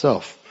multiplies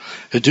itself.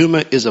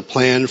 Huduma is a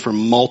plan for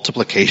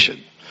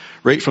multiplication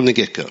right from the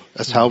get-go.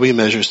 That's how we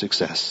measure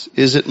success.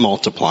 Is it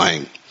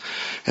multiplying?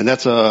 And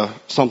that's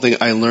something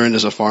I learned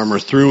as a farmer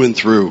through and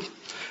through.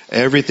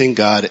 Everything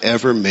God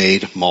ever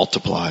made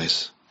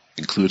multiplies,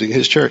 including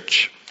his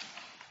church.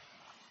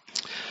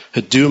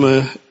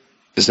 Huduma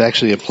is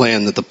actually a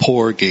plan that the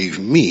poor gave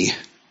me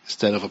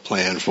instead of a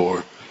plan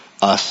for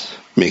us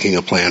making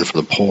a plan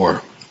for the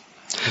poor.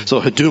 So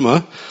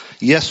Huduma,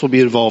 yes, will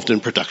be involved in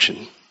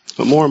production,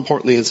 but more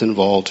importantly, it's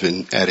involved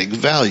in adding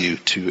value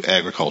to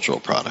agricultural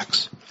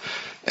products.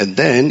 And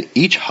then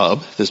each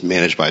hub that's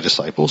managed by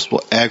disciples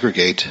will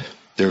aggregate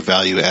their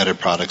value-added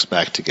products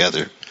back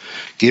together,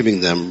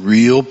 giving them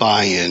real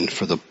buy-in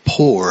for the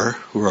poor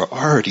who are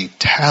already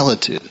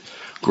talented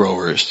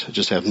growers,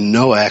 just have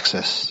no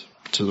access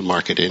to the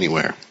market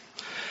anywhere.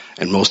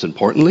 And most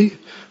importantly,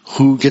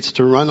 who gets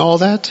to run all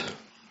that?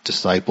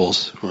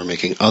 Disciples who are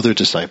making other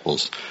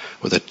disciples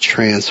with a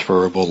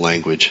transferable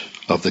language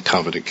of the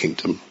covenant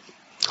kingdom.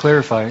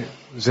 Clarify,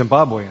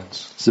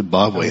 Zimbabweans.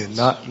 Zimbabweans.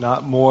 I mean,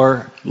 not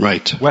more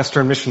right.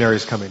 Western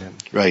missionaries coming in.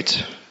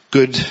 Right.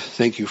 Good.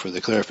 Thank you for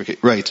the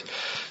clarification. Right.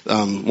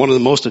 One of the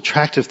most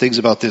attractive things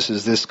about this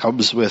is this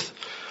comes with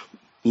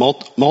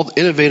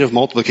innovative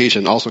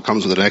multiplication also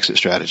comes with an exit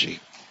strategy.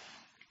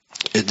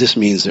 This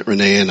means that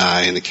Renee and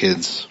I and the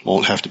kids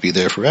won't have to be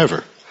there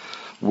forever.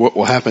 What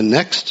will happen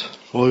next?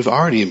 Well, we've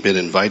already been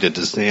invited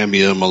to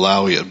Zambia,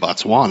 Malawi, and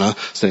Botswana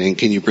saying,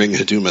 can you bring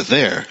Huduma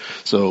there?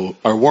 So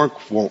our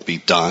work won't be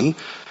done,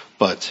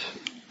 but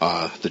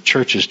the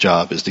church's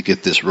job is to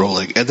get this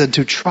rolling and then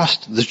to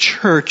trust the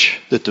church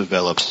that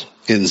develops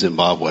in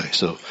Zimbabwe.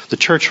 So the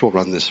church will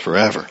run this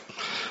forever,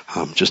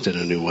 just in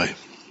a new way.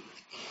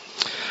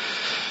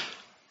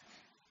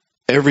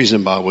 Every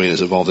Zimbabwean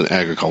is involved in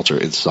agriculture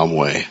in some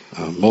way.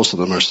 Most of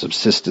them are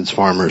subsistence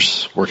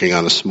farmers working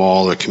on a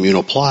small or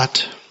communal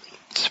plot.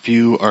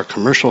 Few are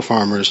commercial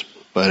farmers,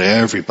 but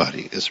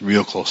everybody is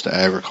real close to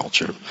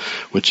agriculture,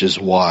 which is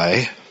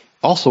why,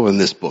 also in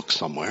this book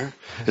somewhere,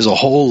 is a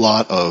whole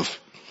lot of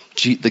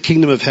the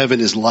kingdom of heaven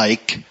is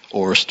like,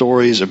 or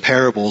stories or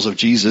parables of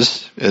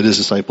Jesus and his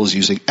disciples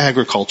using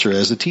agriculture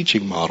as a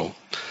teaching model.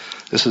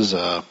 This is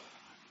a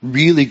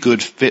really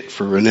good fit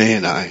for Renee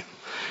and I.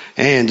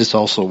 And it's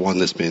also one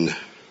that's been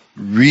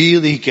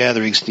really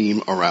gathering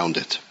steam around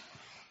it.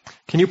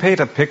 Can you paint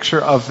a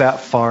picture of that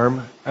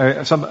farm?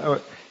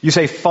 You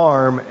say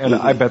farm, and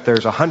I bet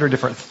there's 100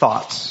 different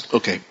thoughts.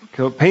 Okay.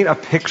 Paint a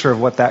picture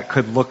of what that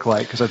could look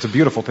like, because that's a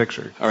beautiful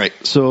picture. All right.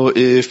 So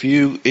if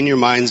you, in your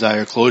mind's eye,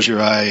 or close your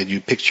eye, and you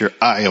picture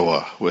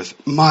Iowa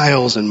with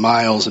miles and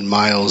miles and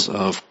miles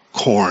of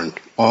corn,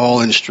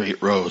 all in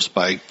straight rows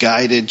by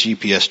guided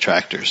GPS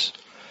tractors.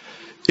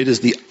 It is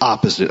the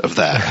opposite of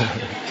that.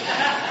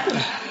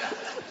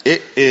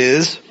 It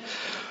is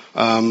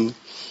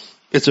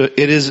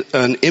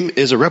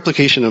a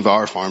replication of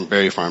our farm,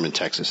 Berry Farm in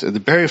Texas. And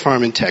the Berry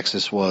Farm in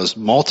Texas was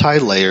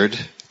multi-layered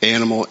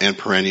animal and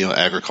perennial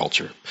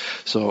agriculture.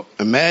 So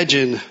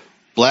imagine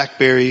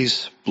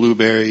blackberries,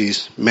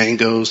 blueberries,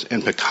 mangoes,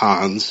 and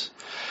pecans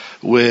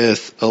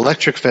with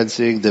electric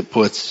fencing that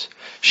puts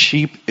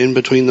sheep in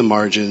between the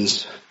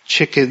margins,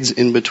 chickens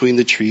in between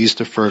the trees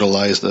to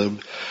fertilize them,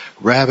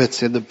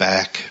 rabbits in the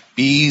back,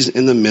 bees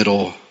in the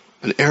middle,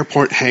 an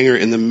airport hangar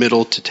in the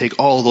middle to take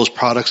all of those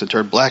products and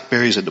turn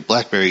blackberries into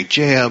blackberry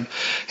jam,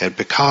 and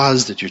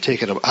pecans that you're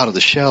taking them out of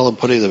the shell and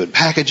putting them in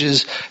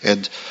packages,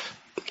 and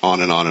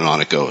on and on and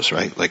on it goes,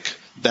 right? Like,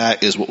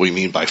 that is what we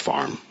mean by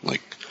farm.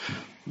 Like,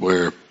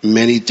 where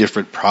many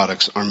different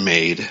products are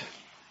made,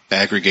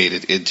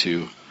 aggregated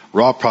into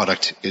raw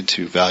product,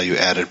 into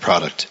value-added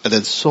product, and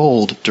then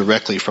sold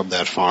directly from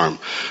that farm.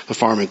 The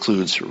farm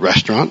includes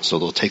restaurants, so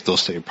they'll take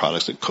those same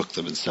products and cook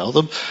them and sell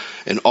them.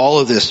 And all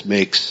of this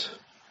makes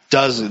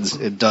dozens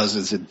and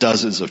dozens and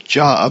dozens of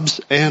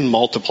jobs and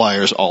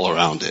multipliers all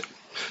around it.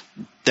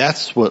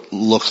 That's what it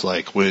looks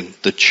like when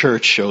the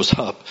church shows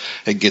up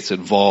and gets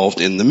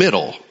involved in the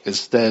middle.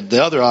 Instead,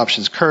 the other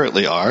options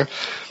currently are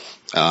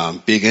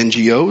big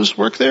NGOs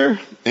work there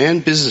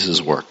and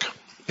businesses work.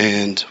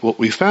 And what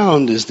we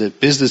found is that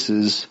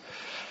businesses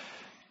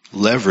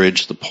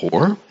leverage the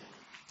poor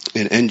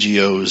and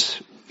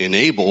NGOs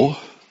enable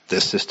the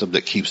system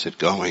that keeps it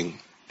going.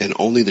 And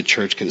only the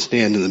church can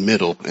stand in the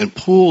middle and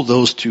pull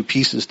those two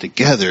pieces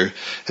together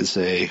and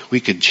say, we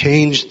could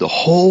change the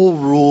whole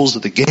rules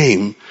of the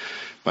game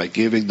by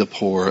giving the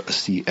poor a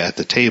seat at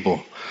the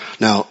table.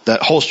 Now,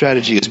 that whole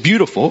strategy is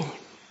beautiful,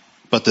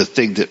 but the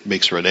thing that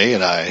makes Renee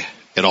and I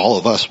and all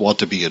of us want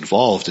to be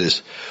involved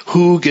is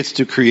who gets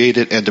to create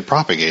it and to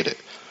propagate it?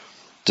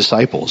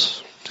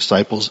 Disciples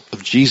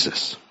of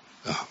Jesus.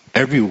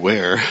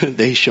 Everywhere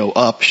they show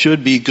up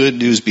should be good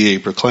news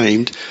being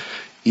proclaimed,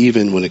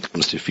 even when it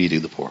comes to feeding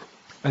the poor.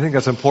 I think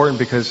that's important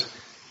because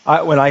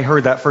when I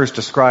heard that first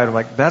described, I'm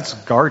like, that's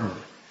garden.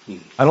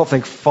 I don't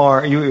think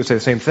farm, you would say the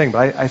same thing,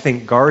 but I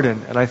think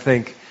garden, and I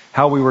think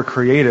how we were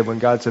created when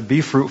God said,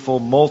 be fruitful,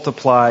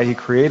 multiply. He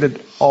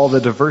created all the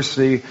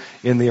diversity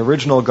in the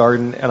original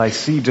garden, and I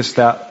see just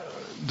that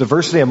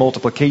diversity and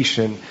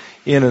multiplication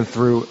in and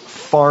through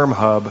Farm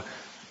Hub.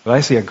 But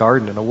I see a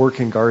garden and a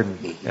working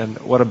garden, and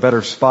what a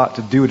better spot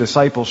to do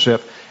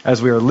discipleship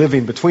as we are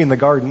living between the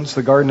gardens,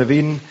 the Garden of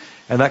Eden,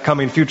 and that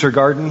coming future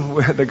garden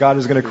that God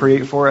is going to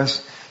create for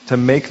us, to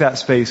make that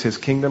space His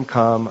kingdom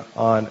come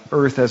on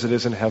earth as it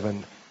is in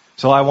heaven.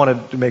 So I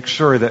wanted to make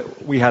sure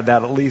that we had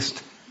that at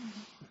least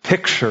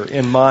picture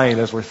in mind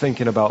as we're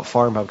thinking about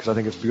Farm Hub, because I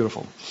think it's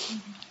beautiful.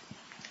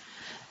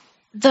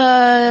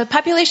 The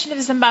population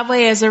of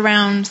Zimbabwe is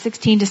around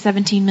 16 to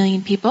 17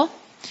 million people.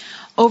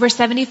 Over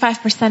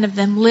 75% of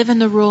them live in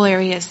the rural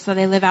areas, so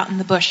they live out in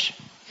the bush.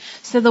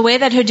 So the way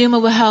that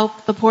Huduma will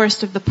help the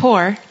poorest of the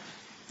poor,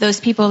 those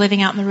people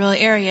living out in the rural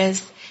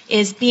areas,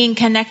 is being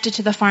connected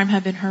to the Farm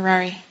Hub in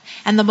Harare.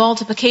 And the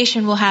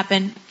multiplication will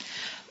happen.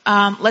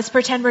 Let's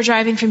pretend we're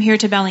driving from here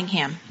to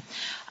Bellingham.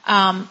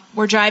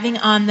 We're driving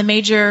on the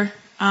major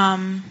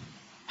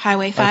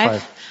Highway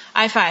 5?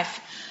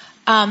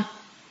 I-5.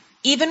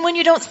 Even when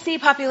you don't see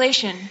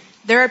population,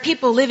 there are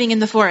people living in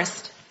the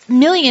forest.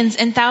 Millions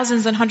and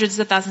thousands and hundreds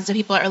of thousands of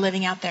people are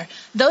living out there.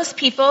 Those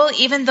people,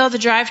 even though the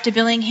drive to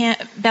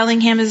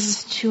Bellingham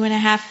is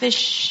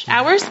 2.5-ish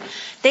hours,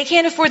 they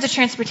can't afford the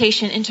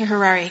transportation into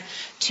Harare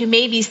to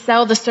maybe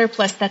sell the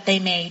surplus that they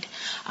made.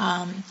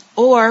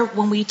 Or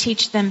when we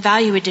teach them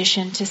value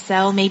addition, to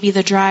sell maybe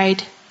the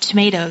dried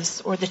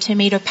tomatoes or the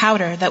tomato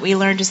powder that we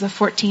learned is a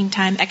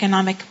 14-time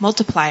economic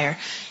multiplier.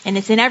 And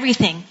it's in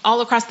everything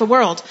all across the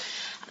world.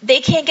 They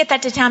can't get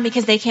that to town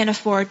because they can't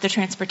afford the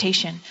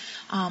transportation.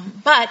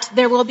 But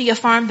there will be a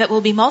farm that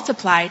will be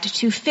multiplied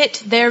to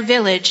fit their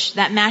village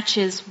that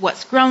matches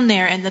what's grown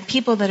there and the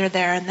people that are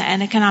there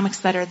and economics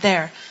that are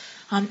there.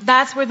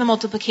 That's where the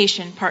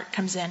multiplication part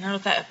comes in. I don't know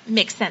if that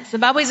makes sense.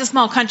 Zimbabwe is a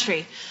small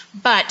country,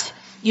 but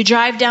you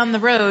drive down the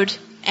road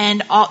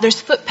and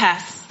there's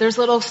footpaths. There's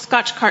little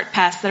Scotch cart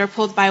paths that are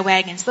pulled by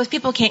wagons. Those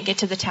people can't get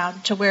to the town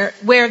to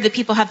where the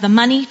people have the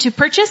money to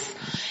purchase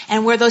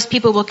and where those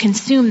people will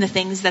consume the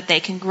things that they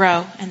can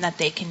grow and that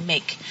they can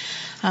make.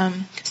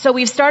 So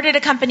we've started a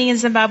company in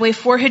Zimbabwe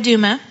for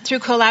Huduma through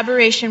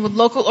collaboration with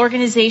local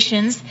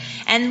organizations,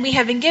 and we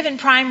have been given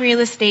prime real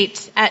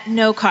estate at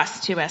no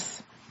cost to us.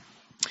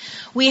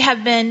 We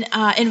have been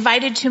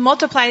invited to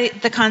multiply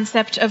the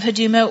concept of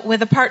Huduma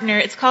with a partner.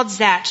 It's called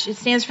ZACH. It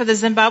stands for the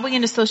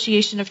Zimbabwean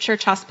Association of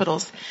Church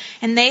Hospitals.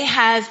 And they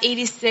have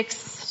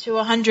 86 to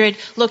 100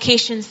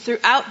 locations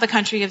throughout the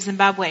country of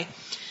Zimbabwe.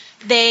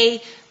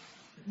 They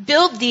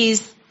build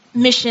these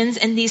missions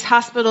and these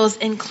hospitals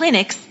and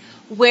clinics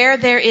where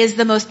there is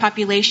the most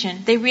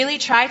population. They really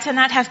try to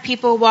not have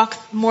people walk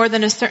more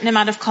than a certain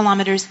amount of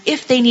kilometers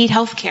if they need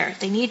health care,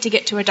 if they need to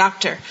get to a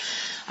doctor.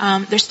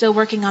 They're still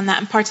working on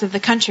that in parts of the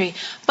country.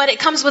 But it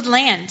comes with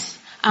land.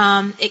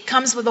 It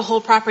comes with the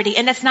whole property,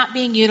 and it's not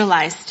being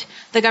utilized.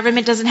 The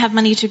government doesn't have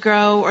money to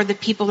grow or the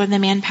people or the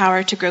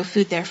manpower to grow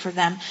food there for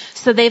them.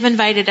 So they've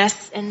invited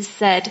us and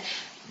said,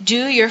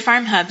 do your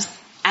farm hubs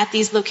at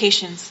these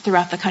locations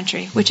throughout the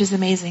country, which is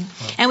amazing.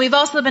 And we've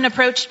also been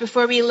approached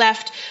before we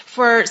left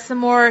for some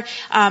more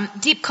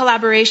deep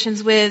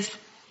collaborations with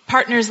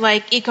partners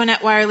like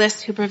Econet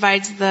Wireless, who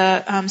provides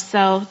the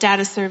cell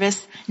data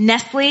service,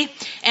 Nestle,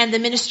 and the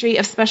Ministry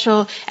of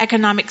Special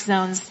Economic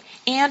Zones.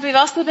 And we've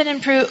also been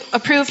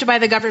approved by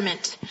the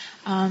government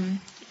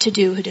to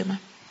do Huduma.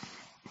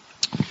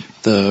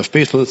 The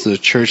faithfulness of the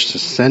church to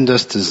send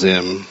us to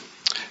Zim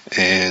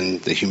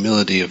and the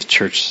humility of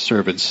church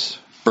servants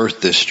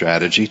birthed this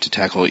strategy to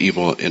tackle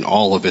evil in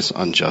all of its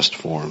unjust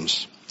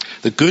forms.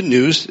 The good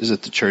news is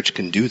that the church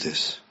can do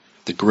this.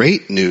 The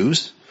great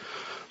news,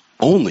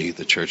 only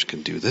the church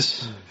can do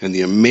this. And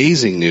the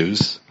amazing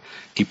news,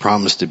 he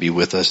promised to be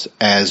with us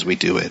as we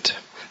do it.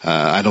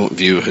 I don't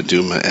view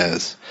Huduma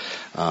as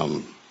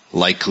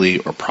likely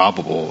or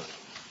probable.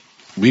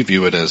 We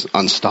view it as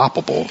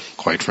unstoppable,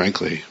 quite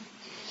frankly.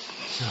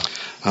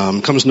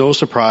 Comes no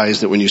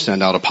surprise that when you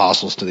send out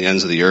apostles to the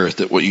ends of the earth,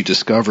 that what you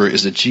discover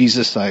is a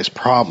Jesus-sized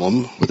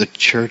problem with a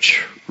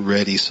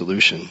church-ready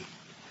solution.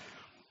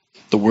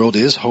 The world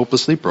is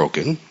hopelessly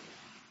broken.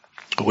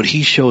 When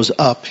he shows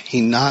up, he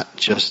not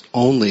just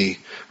only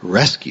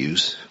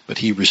rescues, but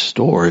he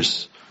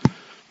restores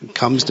and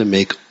comes to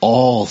make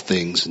all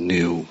things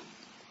new.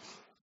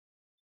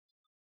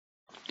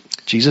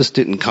 Jesus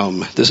didn't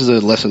come. This is a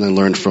lesson I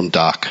learned from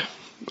Doc.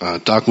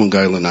 Doc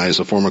Mungai is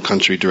a former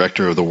country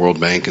director of the World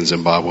Bank in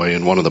Zimbabwe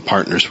and one of the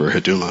partners for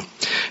Huduma.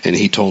 And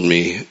he told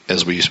me,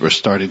 as we were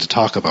starting to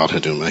talk about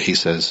Huduma, he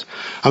says,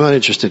 I'm not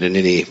interested in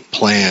any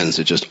plans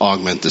that just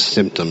augment the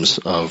symptoms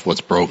of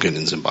what's broken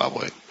in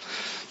Zimbabwe.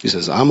 He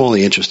says, I'm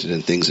only interested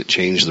in things that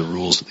change the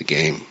rules of the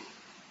game.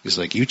 He's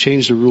like, you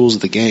change the rules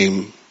of the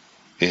game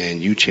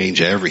and you change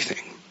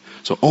everything.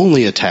 So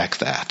only attack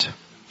that.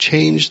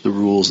 Change the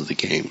rules of the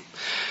game.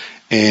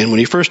 And when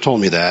he first told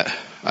me that,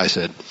 I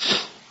said,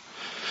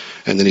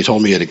 and then he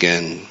told me it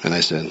again, and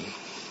I said,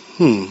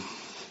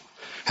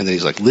 And then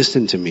he's like,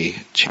 listen to me,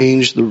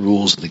 change the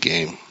rules of the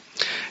game.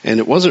 And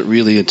it wasn't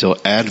really until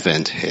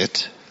Advent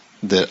hit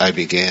that I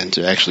began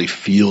to actually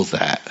feel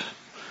that.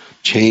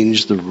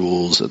 Change the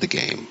rules of the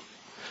game.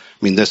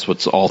 I mean, that's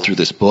what's all through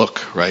this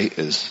book, right,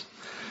 is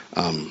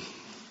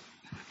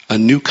a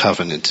new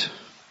covenant,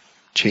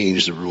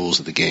 change the rules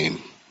of the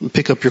game.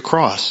 Pick up your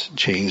cross,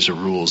 change the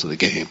rules of the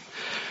game.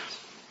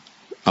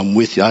 I'm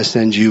with you. I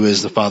send you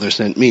as the Father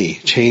sent me.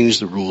 Change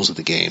the rules of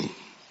the game.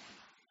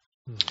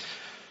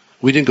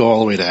 We didn't go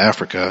all the way to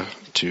Africa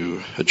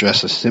to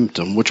address a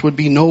symptom, which would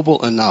be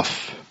noble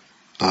enough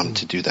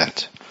to do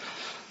that.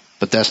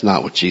 But that's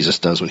not what Jesus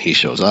does when he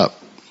shows up.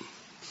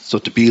 So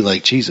to be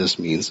like Jesus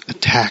means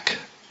attack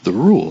the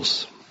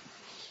rules.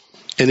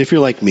 And if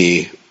you're like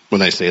me,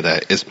 when I say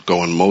that, it's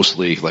going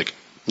mostly like,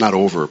 not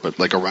over, but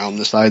like around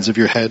the sides of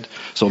your head.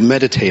 So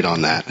meditate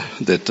on that.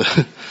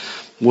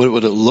 What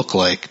would it look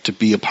like to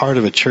be a part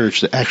of a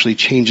church that actually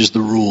changes the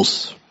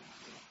rules?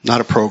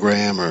 Not a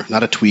program or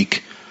not a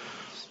tweak.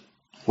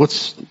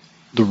 What's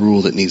the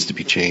rule that needs to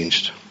be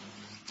changed?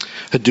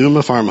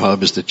 Huduma Farm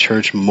Hub is the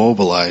church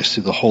mobilized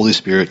through the Holy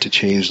Spirit to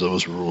change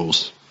those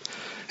rules.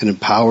 It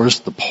empowers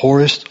the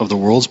poorest of the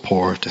world's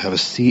poor to have a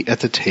seat at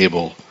the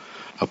table,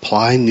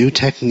 apply new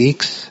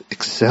techniques,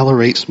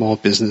 accelerate small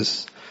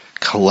business,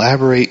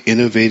 collaborate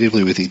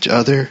innovatively with each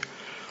other,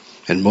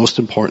 and most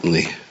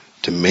importantly,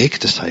 to make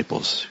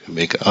disciples, who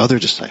make other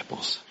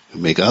disciples, who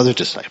make other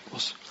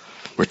disciples.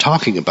 We're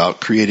talking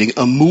about creating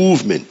a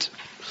movement,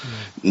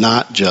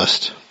 not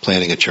just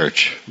planting a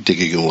church,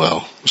 digging a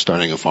well,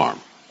 starting a farm.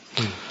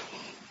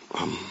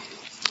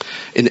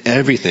 In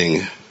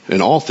everything,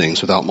 in all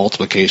things, without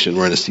multiplication,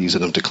 we're in a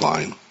season of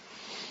decline.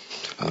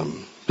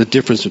 The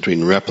difference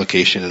between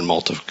replication and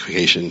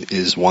multiplication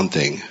is one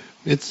thing.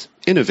 It's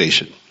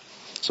innovation.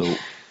 So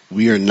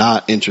we are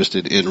not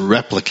interested in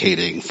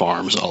replicating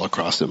farms all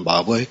across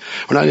Zimbabwe.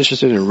 We're not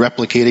interested in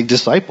replicating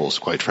disciples,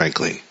 quite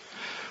frankly.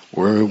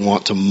 We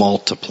want to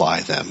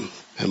multiply them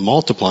And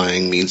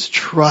multiplying means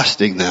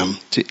trusting them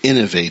to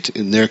innovate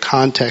in their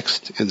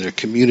context, in their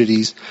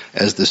communities,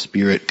 as the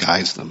Spirit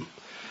guides them.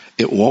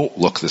 It won't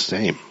look the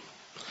same.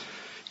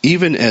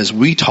 Even as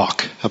we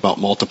talk about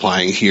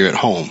multiplying here at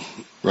home,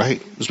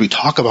 right? As we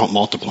talk about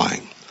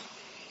multiplying,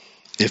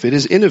 if it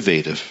is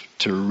innovative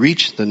to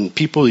reach the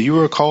people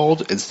you are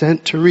called and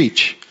sent to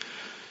reach,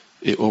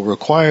 it will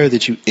require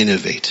that you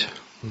innovate.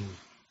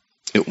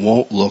 It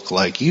won't look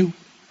like you.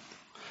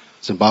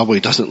 Zimbabwe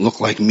doesn't look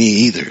like me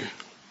either.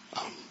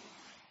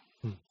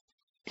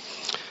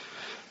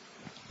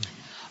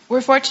 We're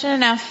fortunate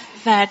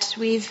enough that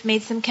we've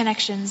made some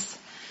connections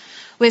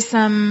with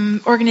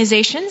some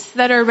organizations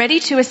that are ready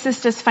to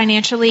assist us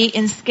financially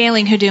in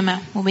scaling Huduma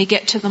when we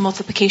get to the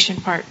multiplication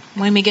part,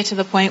 when we get to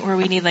the point where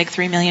we need like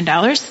 $3 million.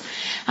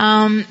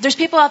 There's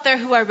people out there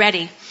who are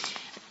ready.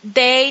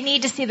 They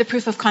need to see the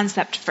proof of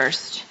concept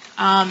first.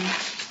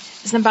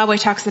 Zimbabwe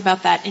talks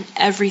about that in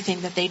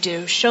everything that they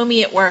do. Show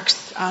me it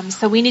works.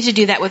 So we need to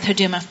do that with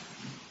Huduma.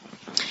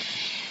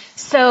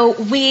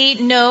 So we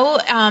know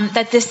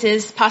that this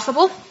is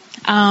possible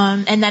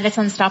and that it's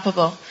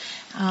unstoppable.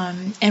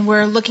 And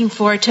we're looking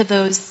forward to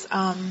those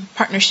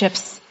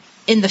partnerships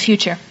in the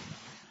future.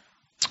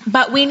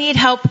 But we need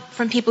help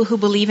from people who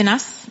believe in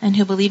us and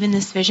who believe in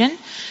this vision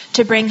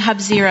to bring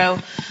Hub Zero,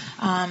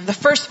 the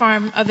first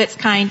farm of its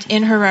kind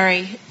in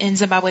Harare in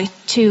Zimbabwe,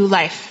 to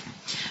life.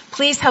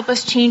 Please help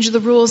us change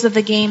the rules of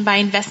the game by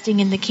investing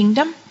in the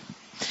kingdom.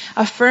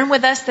 Affirm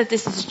with us that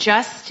this is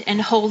just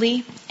and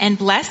holy and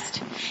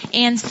blessed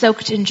and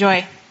soaked in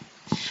joy.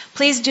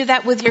 Please do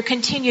that with your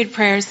continued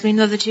prayers. We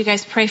know that you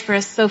guys pray for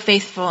us so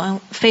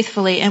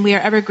faithfully, and we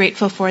are ever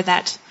grateful for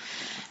that,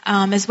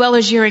 as well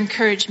as your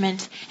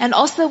encouragement, and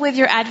also with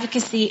your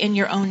advocacy in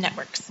your own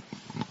networks.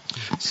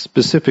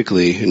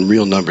 Specifically, in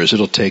real numbers,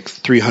 it'll take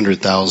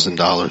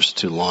 $300,000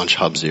 to launch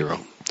Hub Zero.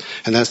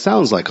 And that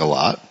sounds like a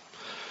lot,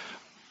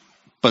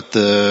 but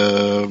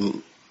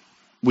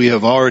we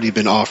have already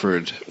been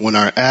offered, when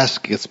our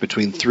ask gets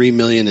between $3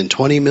 million and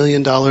 $20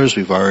 million,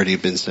 we've already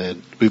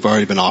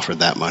been offered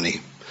that money.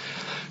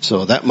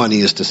 So that money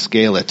is to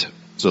scale it.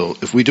 So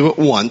if we do it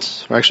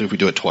once, or actually if we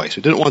do it twice,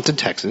 we did it once in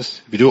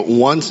Texas, if we do it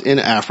once in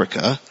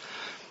Africa,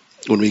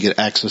 when we get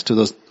access to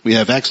those, we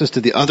have access to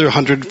the other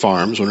 100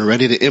 farms, when we're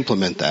ready to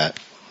implement that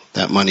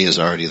money is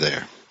already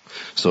there.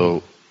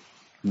 So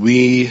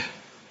this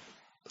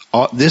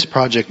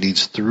project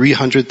needs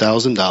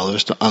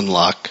 $300,000 to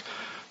unlock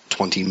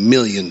 $20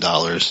 million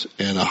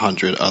in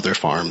 100 other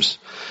farms,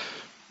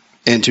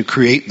 and to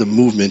create the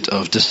movement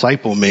of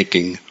disciple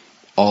making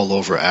all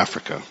over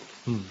Africa.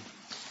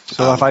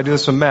 So if I do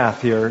some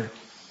math here,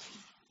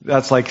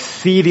 that's like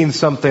seeding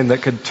something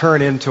that could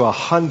turn into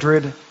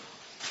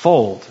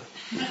 100-fold.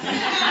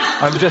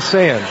 I'm just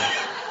saying.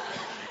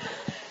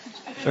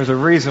 There's a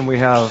reason we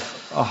have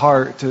a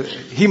heart to,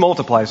 He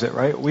multiplies it,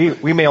 right?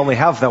 We may only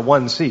have that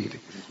one seed,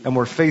 and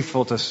we're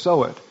faithful to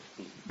sow it.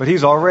 But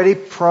He's already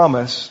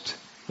promised,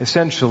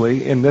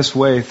 essentially, in this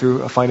way,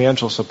 through a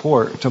financial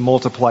support, to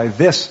multiply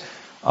this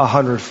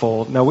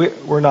 100-fold. Now,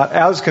 we're not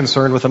as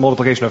concerned with the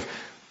multiplication of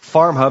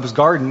farm hubs,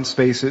 garden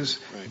spaces,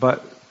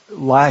 but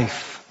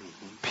life,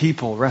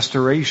 people,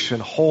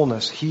 restoration,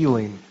 wholeness,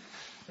 healing,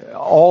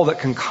 all that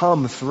can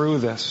come through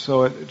this.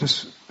 So it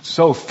just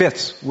so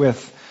fits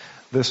with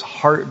this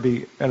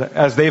heartbeat. And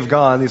as they've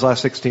gone these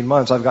last 16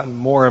 months, I've gotten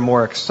more and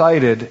more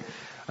excited.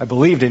 I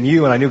believed in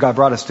you and I knew God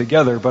brought us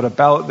together, but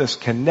about this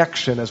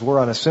connection as we're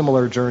on a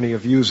similar journey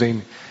of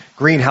using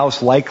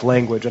greenhouse-like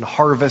language and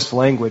harvest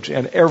language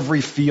and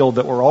every field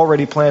that we're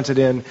already planted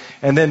in,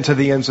 and then to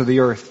the ends of the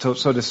earth.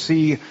 So to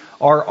see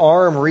our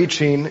arm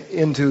reaching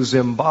into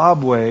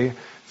Zimbabwe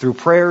through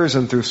prayers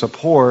and through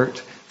support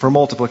for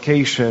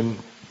multiplication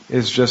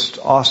is just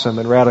awesome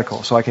and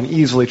radical. So I can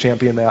easily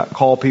champion that,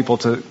 call people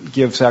to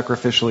give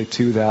sacrificially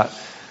to that.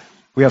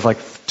 We have like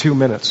 2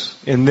 minutes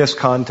in this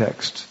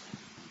context.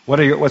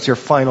 What's your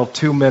final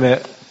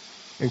 2-minute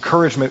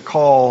encouragement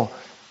call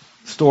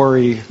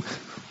story?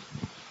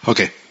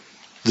 Okay,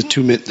 the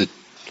 2-minute,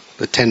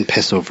 the 10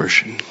 peso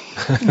version.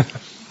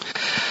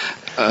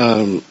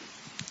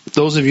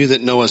 Those of you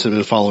that know us and have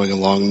been following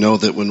along know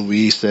that when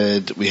we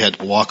said we had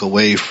to walk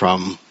away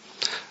from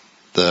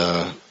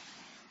the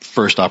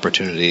first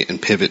opportunity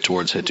and pivot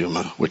towards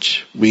Huduma,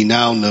 which we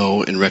now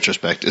know in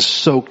retrospect is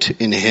soaked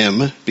in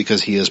Him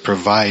because He has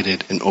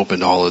provided and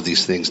opened all of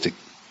these things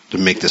to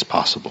make this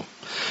possible.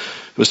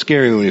 It was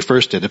scary when we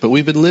first did it, but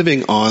we've been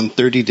living on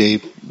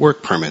 30-day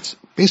work permits,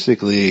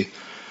 basically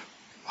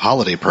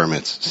holiday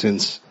permits,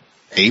 since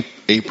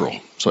April.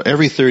 So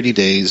every 30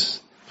 days,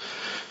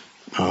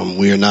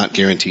 we are not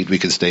guaranteed we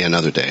can stay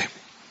another day.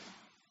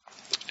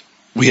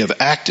 We have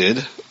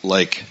acted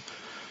like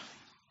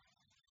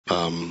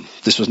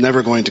this was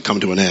never going to come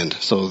to an end.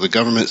 So the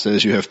government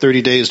says you have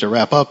 30 days to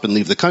wrap up and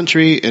leave the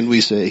country, and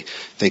we say,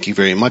 thank you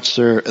very much,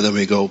 sir. And then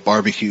we go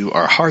barbecue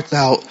our hearts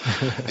out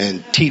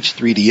and teach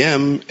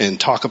 3DM and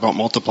talk about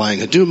multiplying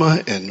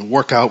Huduma and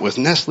work out with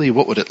Nestle.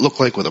 What would it look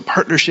like with a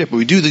partnership?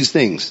 We do these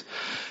things.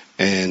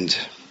 And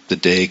the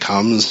day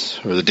comes,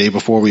 or the day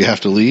before we have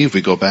to leave,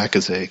 we go back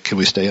and say, can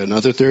we stay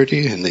another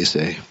 30? And they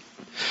say,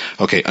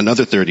 okay,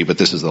 another 30, but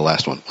this is the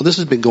last one. Well, this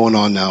has been going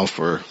on now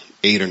for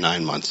 8 or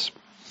 9 months.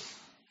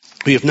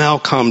 We have now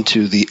come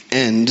to the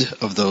end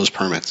of those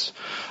permits.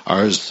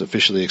 Ours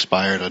officially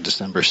expired on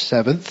December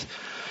 7th,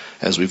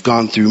 as we've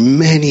gone through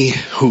many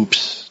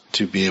hoops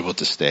to be able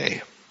to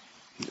stay.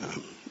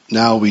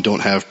 Now we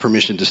don't have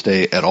permission to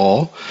stay at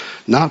all,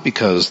 not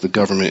because the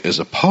government is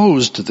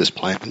opposed to this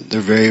plan.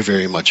 They're very,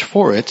 very much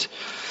for it.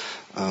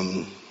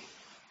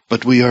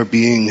 But we are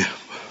being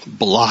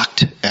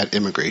blocked at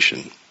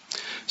immigration.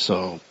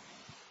 So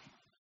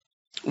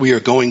we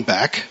are going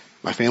back.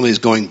 My family is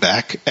going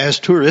back as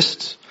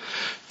tourists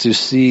to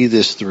see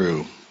this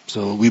through.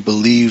 So we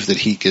believe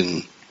that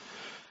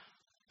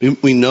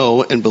we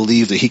know and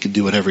believe that he can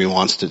do whatever he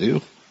wants to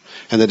do,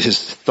 and that his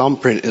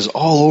thumbprint is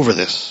all over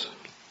this.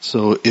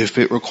 So if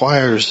it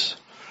requires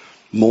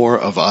more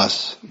of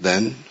us,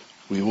 then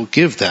we will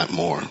give that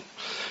more.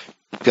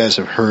 You guys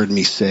have heard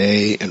me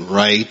say and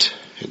write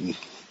and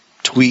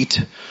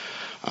tweet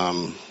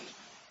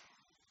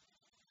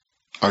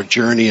our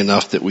journey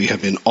enough that we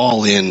have been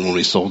all in when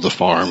we sold the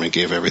farm and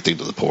gave everything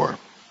to the poor.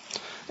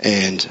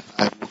 And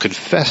I will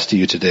confess to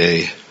you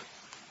today,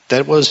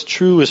 that was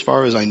true as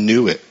far as I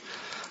knew it.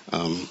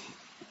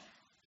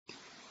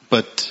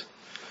 But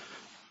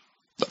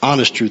the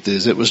honest truth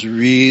is, it was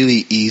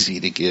really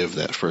easy to give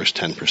that first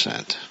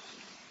 10%.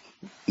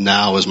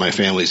 Now, as my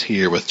family's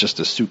here with just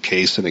a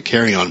suitcase and a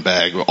carry-on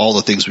bag, with all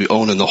the things we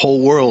own in the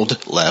whole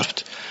world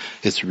left,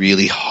 it's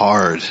really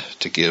hard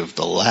to give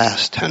the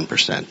last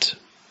 10%.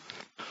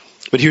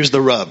 But here's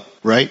the rub,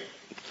 right?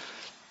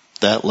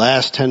 That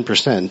last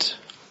 10%,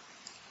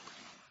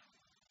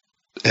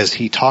 as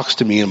he talks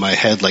to me in my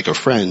head like a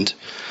friend,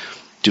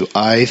 do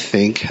I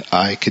think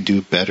I could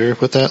do better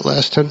with that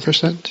last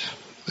 10%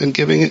 than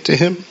giving it to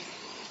him?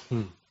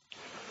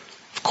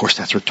 Of course,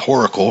 that's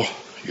rhetorical.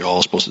 You're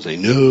all supposed to say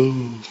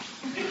no.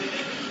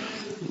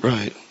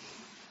 Right.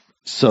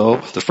 So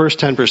the first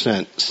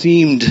 10%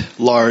 seemed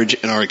large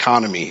in our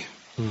economy,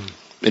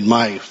 in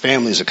my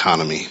family's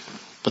economy.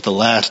 But the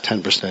last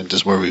 10%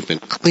 is where we've been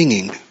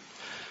clinging.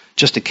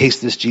 Just in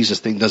case this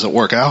Jesus thing doesn't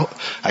work out,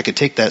 I could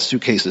take that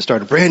suitcase and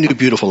start a brand new,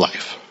 beautiful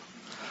life.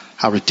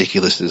 How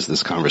ridiculous is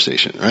this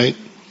conversation, right?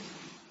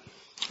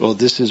 Well,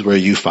 this is where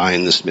you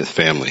find the Smith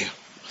family.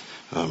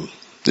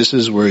 This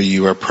is where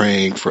you are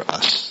praying for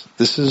us.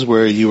 This is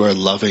where you are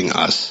loving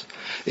us,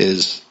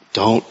 is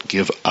don't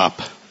give up.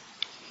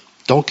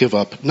 Don't give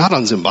up, not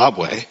on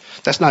Zimbabwe.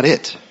 That's not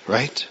it,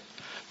 right?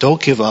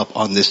 Don't give up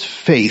on this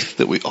faith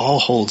that we all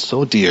hold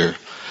so dear,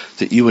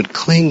 that you would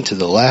cling to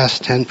the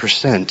last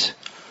 10%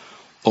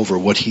 over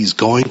what he's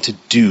going to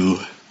do.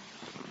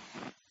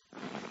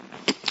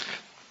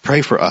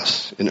 Pray for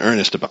us in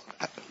earnest about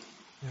that.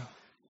 Yeah.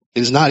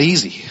 It is not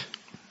easy.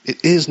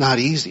 It is not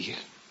easy.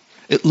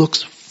 It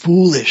looks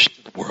foolish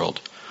to the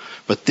world.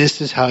 But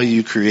this is how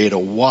you create a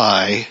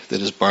why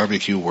that is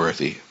barbecue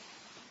worthy.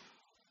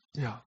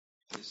 Yeah.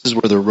 This is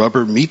where the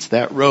rubber meets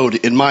that road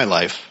in my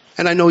life.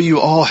 And I know you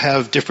all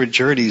have different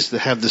journeys that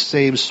have the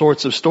same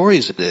sorts of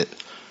stories in it.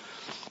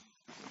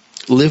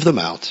 Live them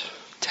out.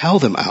 Tell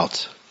them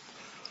out.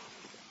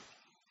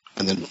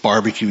 And then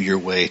barbecue your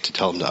way to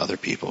tell them to other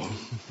people.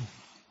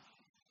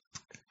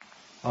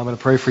 I'm going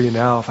to pray for you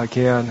now, if I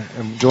can,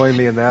 and join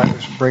me in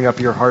that. Bring up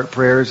your heart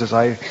prayers as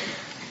I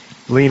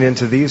lean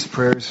into these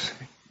prayers.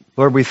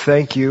 Lord, we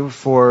thank you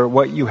for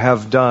what you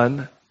have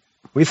done.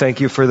 We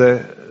thank you for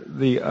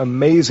the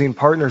amazing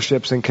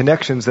partnerships and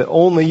connections that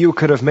only you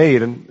could have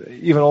made, and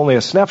even only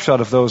a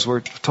snapshot of those we're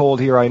told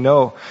here, I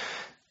know.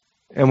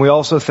 And we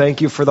also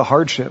thank you for the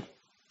hardship.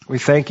 We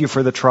thank you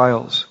for the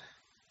trials.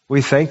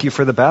 We thank you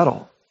for the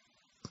battle.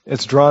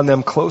 It's drawn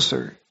them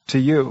closer to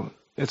you.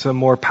 It's a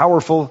more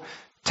powerful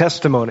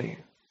testimony.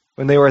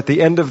 When they were at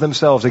the end of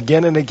themselves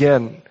again and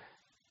again,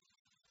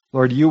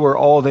 Lord, you were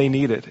all they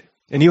needed.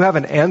 And you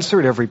haven't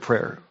answered every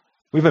prayer.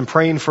 We've been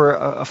praying for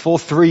a full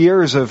 3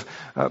 years of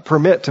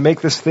permit to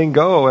make this thing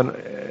go,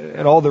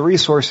 and all the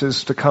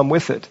resources to come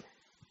with it.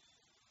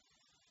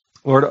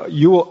 Lord,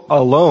 you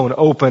alone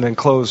open and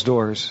close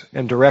doors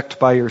and direct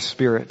by your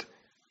Spirit.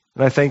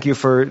 And I thank you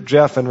for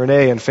Jeff and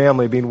Renee and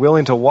family being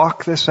willing to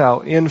walk this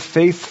out in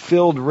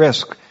faith-filled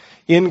risk,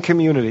 in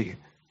community,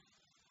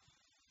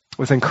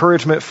 with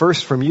encouragement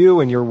first from you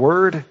and your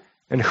word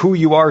and who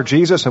you are,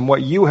 Jesus, and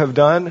what you have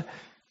done.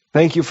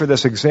 Thank you for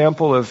this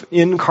example of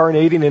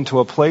incarnating into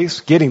a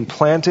place, getting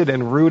planted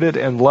and rooted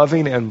and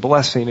loving and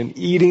blessing and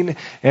eating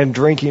and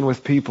drinking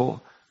with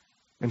people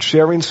and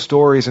sharing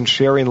stories and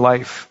sharing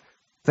life.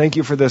 Thank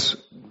you for this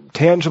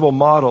tangible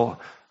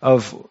model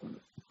of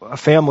a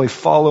family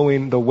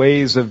following the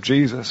ways of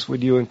Jesus.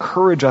 Would you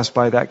encourage us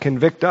by that?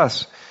 Convict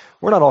us.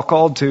 We're not all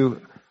called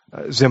to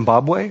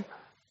Zimbabwe,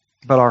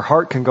 but our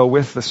heart can go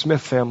with the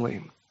Smith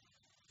family.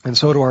 And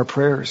so do our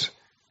prayers.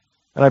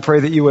 And I pray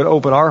that you would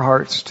open our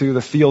hearts to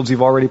the fields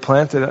you've already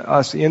planted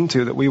us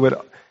into, that we would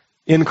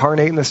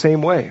incarnate in the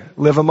same way,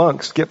 live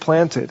amongst, get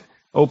planted,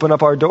 open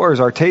up our doors,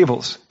 our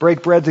tables,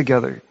 break bread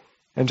together,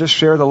 and just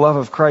share the love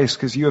of Christ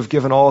because you have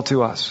given all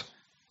to us.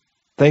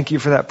 Thank you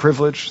for that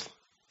privilege.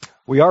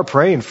 We are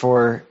praying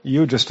for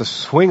you just to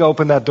swing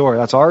open that door.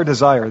 That's our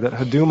desire, that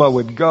Huduma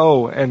would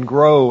go and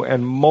grow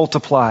and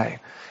multiply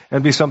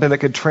and be something that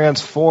could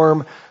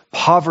transform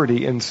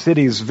poverty in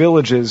cities,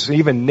 villages,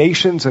 even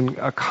nations and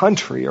a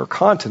country or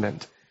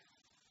continent.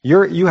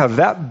 You have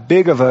that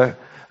big of a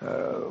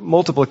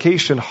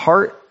multiplication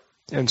heart,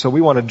 and so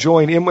we want to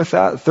join in with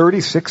that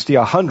 30, 60,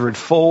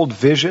 100-fold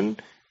vision.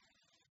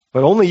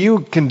 But only you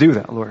can do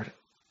that, Lord.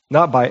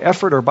 Not by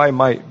effort or by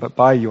might, but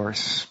by your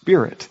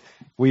Spirit,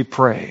 we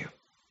pray.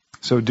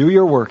 So do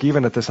your work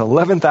even at this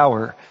 11th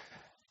hour,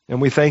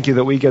 and we thank you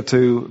that we get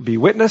to be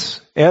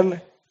witness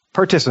and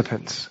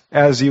participants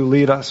as you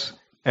lead us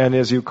and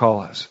as you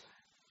call us.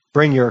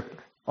 Bring your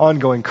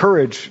ongoing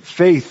courage,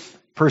 faith,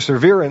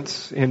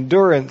 perseverance,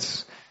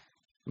 endurance,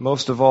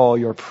 most of all,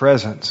 your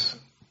presence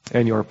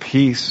and your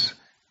peace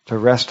to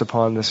rest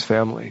upon this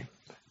family.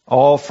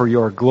 All for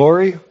your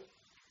glory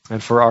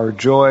and for our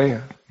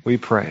joy, we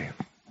pray.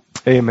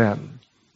 Amen.